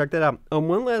definitely check that out.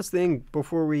 One last thing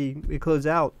before we close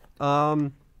out.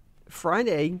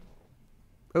 Friday,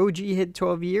 OG hit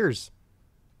 12 years.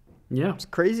 Yeah. It's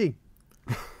crazy.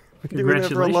 We've been doing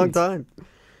that for a long time.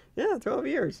 Yeah, 12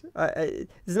 years.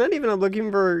 It's not even I'm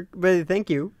looking for, but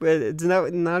thank you. But it's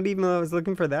not even I was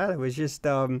looking for that. It was just,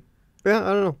 I don't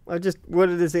know. I just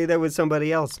wanted to say that with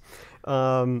somebody else.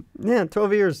 12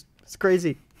 years. It's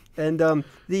crazy. And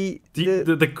the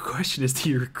question is, do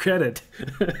you regret it?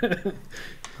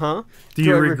 Huh? Do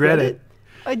you regret it?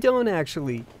 I don't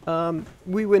actually.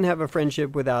 We wouldn't have a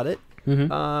friendship without it.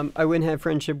 I wouldn't have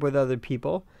friendship with other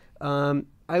people.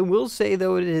 I will say,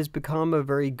 though, it has become a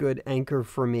very good anchor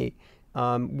for me.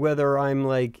 Whether I'm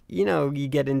like, you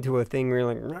get into a thing where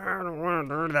you're like, I don't want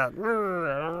to do that.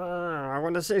 I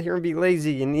want to sit here and be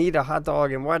lazy and eat a hot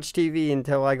dog and watch TV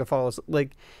until I can fall asleep.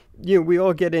 Like, we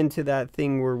all get into that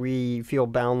thing where we feel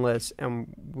boundless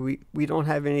and we don't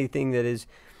have anything that is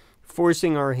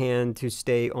forcing our hand to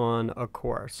stay on a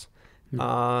course.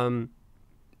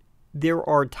 there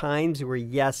are times where,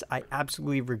 yes, I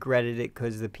absolutely regretted it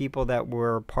because the people that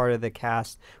were part of the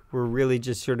cast were really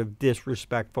just sort of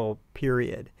disrespectful,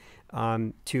 period,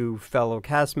 to fellow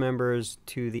cast members,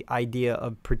 to the idea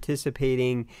of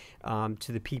participating,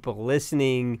 to the people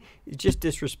listening, just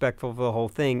disrespectful for the whole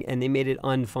thing. And they made it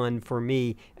unfun for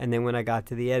me. And then when I got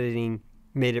to the editing,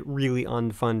 made it really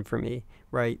unfun for me,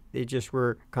 right? They just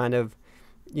were kind of,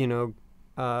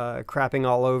 crapping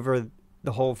all over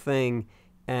the whole thing.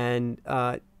 And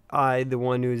I, the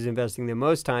one who was investing the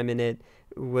most time in it,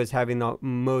 was having the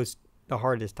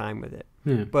hardest time with it.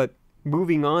 Yeah. But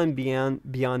moving on beyond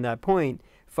that point,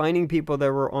 finding people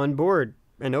that were on board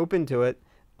and open to it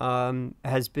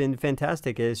has been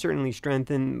fantastic. It has certainly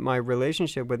strengthened my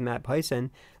relationship with Matt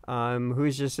Pison, who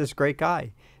is just this great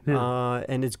guy. Yeah.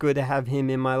 And it's good to have him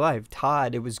in my life.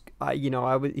 Todd, it was,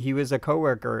 he was a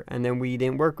coworker, and then we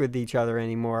didn't work with each other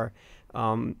anymore.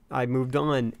 I moved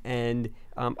on, and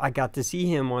I got to see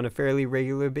him on a fairly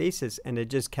regular basis, and it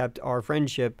just kept our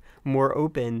friendship more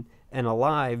open and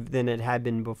alive than it had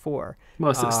been before.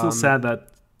 Well, it's still sad that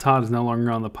Todd is no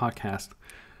longer on the podcast.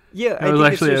 Yeah, it was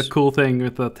actually a cool thing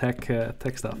with the tech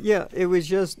stuff. Yeah, it was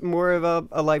just more of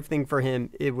a life thing for him.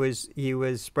 He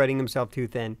was spreading himself too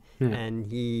thin, and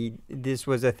this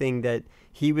was a thing that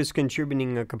he was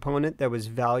contributing a component that was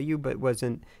value, but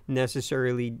wasn't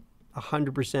necessarily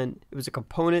 100%. It was a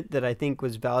component that I think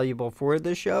was valuable for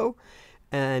the show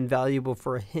and valuable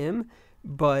for him,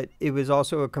 but it was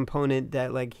also a component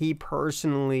that, like, he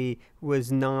personally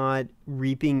was not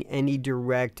reaping any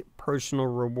direct personal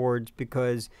rewards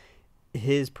because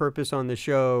his purpose on the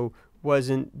show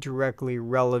wasn't directly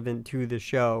relevant to the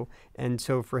show. And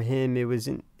so for him, it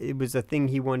was a thing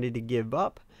he wanted to give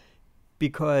up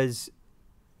because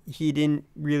he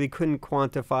couldn't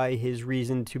quantify his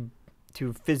reason to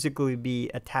physically be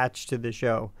attached to the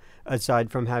show,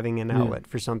 aside from having an outlet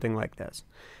for something like this.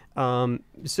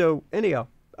 So anyhow,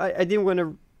 I didn't want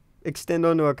to extend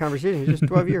onto a conversation. It's just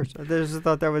 12 years. I just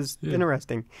thought that was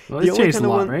interesting. Well, it changed a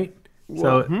lot, right?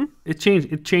 So it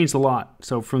changed a lot.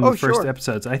 So from the first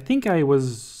episodes, I think I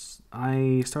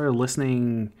started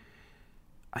listening,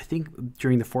 I think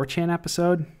during the 4chan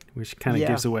episode, which kind of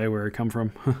gives away where it come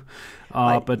from.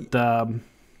 That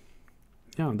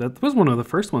was one of the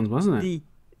first ones, wasn't it?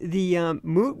 The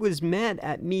Moot was mad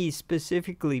at me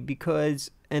specifically because,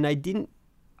 and I didn't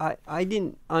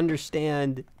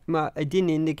understand, I didn't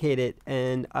indicate it,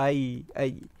 and I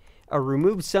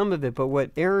removed some of it. But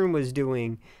what Aaron was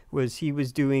doing was he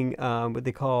was doing what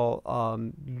they call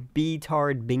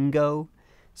B-tard bingo.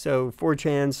 So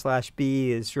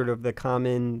 4chan/B is sort of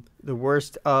the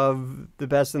worst of the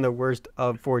best and the worst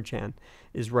of 4chan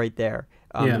is right there.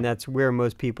 And that's where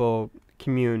most people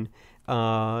commune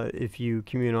if you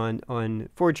commune on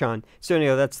 4chan. So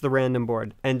anyhow, that's the random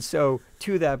board. And so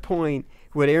to that point,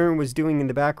 what Aaron was doing in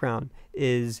the background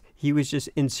is he was just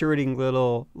inserting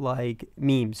little like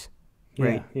memes.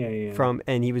 Right. Yeah.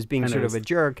 And he was being sort of a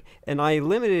jerk, and I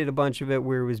eliminated a bunch of it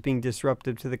where it was being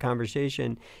disruptive to the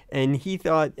conversation. And he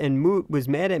thought, and Moot was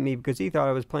mad at me because he thought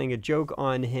I was playing a joke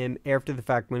on him after the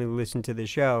fact when he listened to the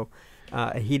show.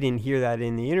 He didn't hear that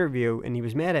in the interview, and he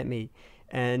was mad at me.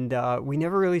 And we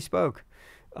never really spoke.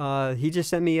 He just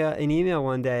sent me an email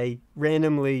one day,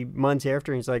 randomly months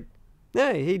after, and he's like,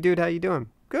 "Hey, dude, how you doing?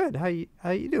 Good. How you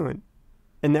doing?"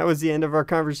 And that was the end of our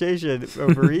conversation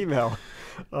over email.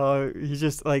 He's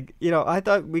just like, I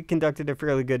thought we conducted a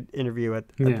fairly good interview at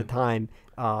the time.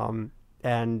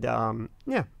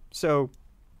 So,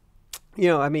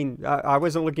 I mean, I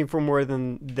wasn't looking for more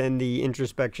than the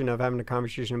introspection of having a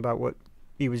conversation about what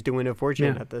he was doing at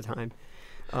 4chan at the time.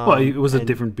 Well, it was a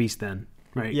different beast then,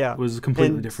 right? Yeah. It was a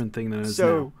completely different thing than it is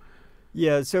now.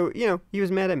 Yeah, so, he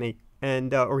was mad at me,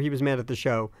 and or he was mad at the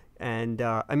show. And,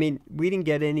 I mean, we didn't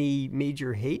get any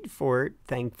major hate for it,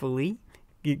 thankfully,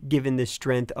 given the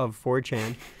strength of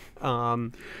 4chan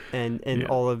and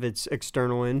all of its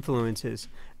external influences.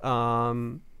 I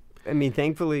mean,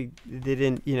 thankfully, they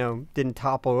didn't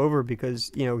topple over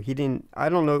because, I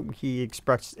don't know he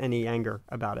expressed any anger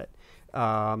about it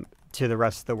to the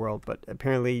rest of the world. But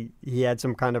apparently he had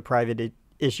some kind of private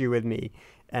issue with me,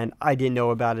 and I didn't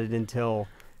know about it until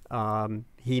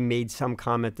he made some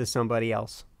comment to somebody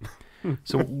else.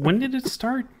 So when did it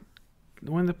start?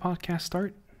 When did the podcast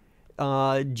start?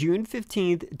 June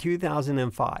 15th,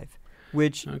 2005,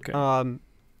 which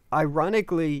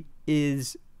ironically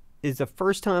is the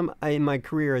first time in my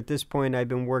career at this point. I've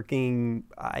been working,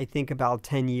 I think, about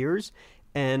 10 years,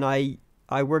 and I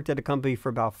worked at a company for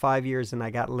about 5 years, and I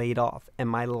got laid off. And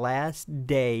my last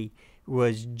day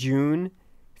was June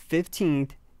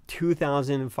 15th,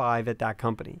 2005 at that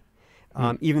company.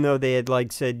 even though they had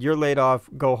like said, you're laid off,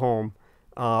 go home,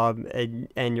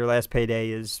 and your last payday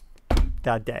is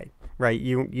that day, right?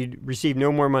 You receive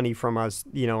no more money from us,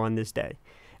 on this day.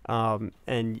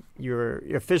 And you're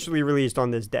officially released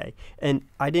on this day. And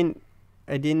I didn't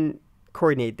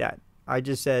coordinate that. I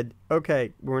just said,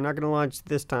 okay, we're not going to launch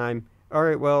this time. All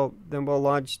right, well, then we'll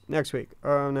launch next week.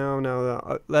 Oh,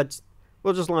 no.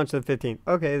 We'll just launch the 15th.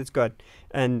 Okay, that's good.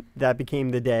 And that became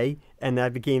the day, and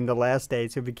that became the last day.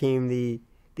 So it became the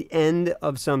end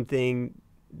of something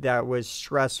that was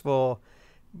stressful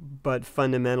but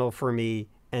fundamental for me,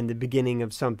 and the beginning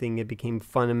of something that became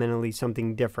fundamentally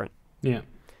something different. Yeah.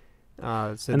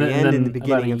 So the end and the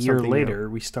beginning of something about a year later,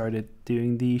 we started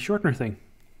doing the shortener thing.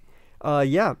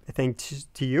 Yeah, I think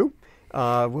to you.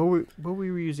 What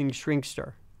we were using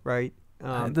Shrinkster, right?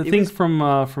 The thing from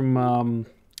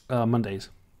Mondays,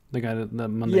 the guy that the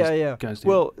Mondays guys do.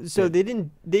 Well, so they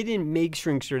didn't make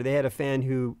Shrinkster. They had a fan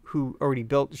who already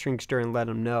built Shrinkster and let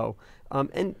them know.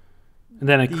 And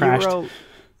then it crashed.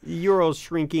 The URL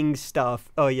shrinking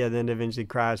stuff. Oh yeah, then eventually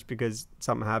crashed because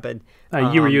something happened.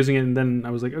 You were using it, and then I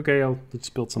was like, okay, let's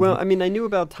build something. Well, I mean, I knew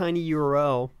about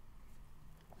TinyURL.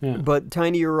 Yeah. But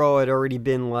TinyURL had already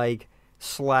been like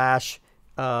 /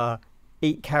 8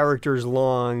 characters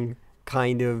long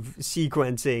kind of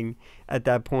sequencing at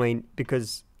that point,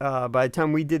 because by the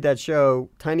time we did that show,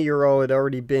 TinyURL had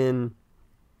already been,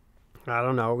 I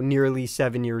don't know, nearly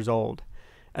 7 years old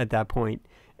at that point.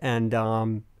 And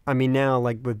I mean, now,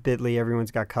 like with Bitly, everyone's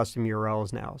got custom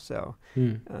URLs now, so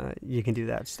you can do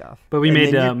that stuff. But we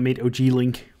made OG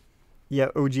Link. Yeah,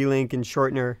 OG Link and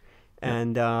Shortener,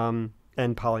 and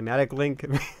Polymatic link,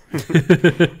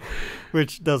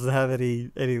 which doesn't have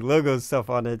any logo stuff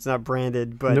on it. It's not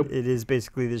branded, but It is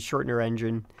basically the shortener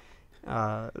engine,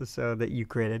 so that you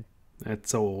created. That's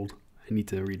so old. I need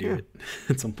to redo it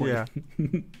at some point.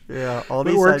 Yeah. All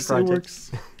these side projects.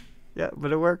 It works. Yeah,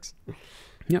 but it works.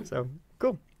 Yep. So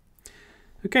cool.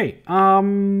 Okay. So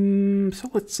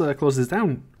let's close this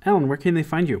down. Alan, where can they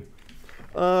find you?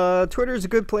 Twitter is a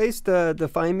good place to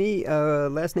find me.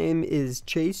 Last name is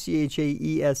Chase,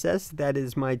 Chaess. That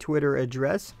is my Twitter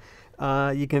address.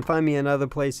 You can find me in other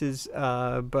places,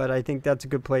 but I think that's a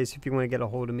good place if you want to get a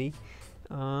hold of me.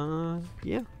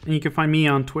 Yeah. And you can find me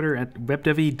on Twitter at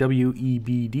webdevy,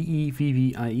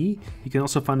 WEBDEVVIE. You can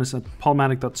also find us at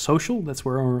Polymatic.social. That's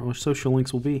where our social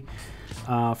links will be.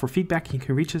 For feedback, you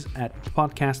can reach us at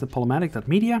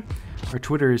podcast@Polymatic.media. Our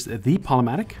Twitter is The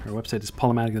Polymatic. Our website is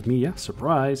Polymatic.media.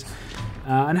 Surprise.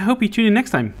 And I hope you tune in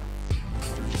next time.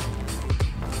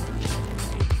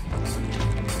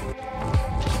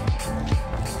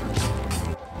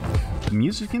 The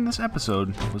music in this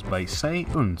episode was by Say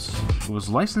Uns. It was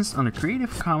licensed under Creative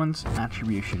Commons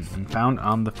Attribution and found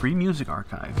on the Free Music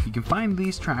Archive. You can find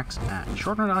these tracks at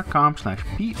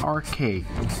shortener.com/PRK.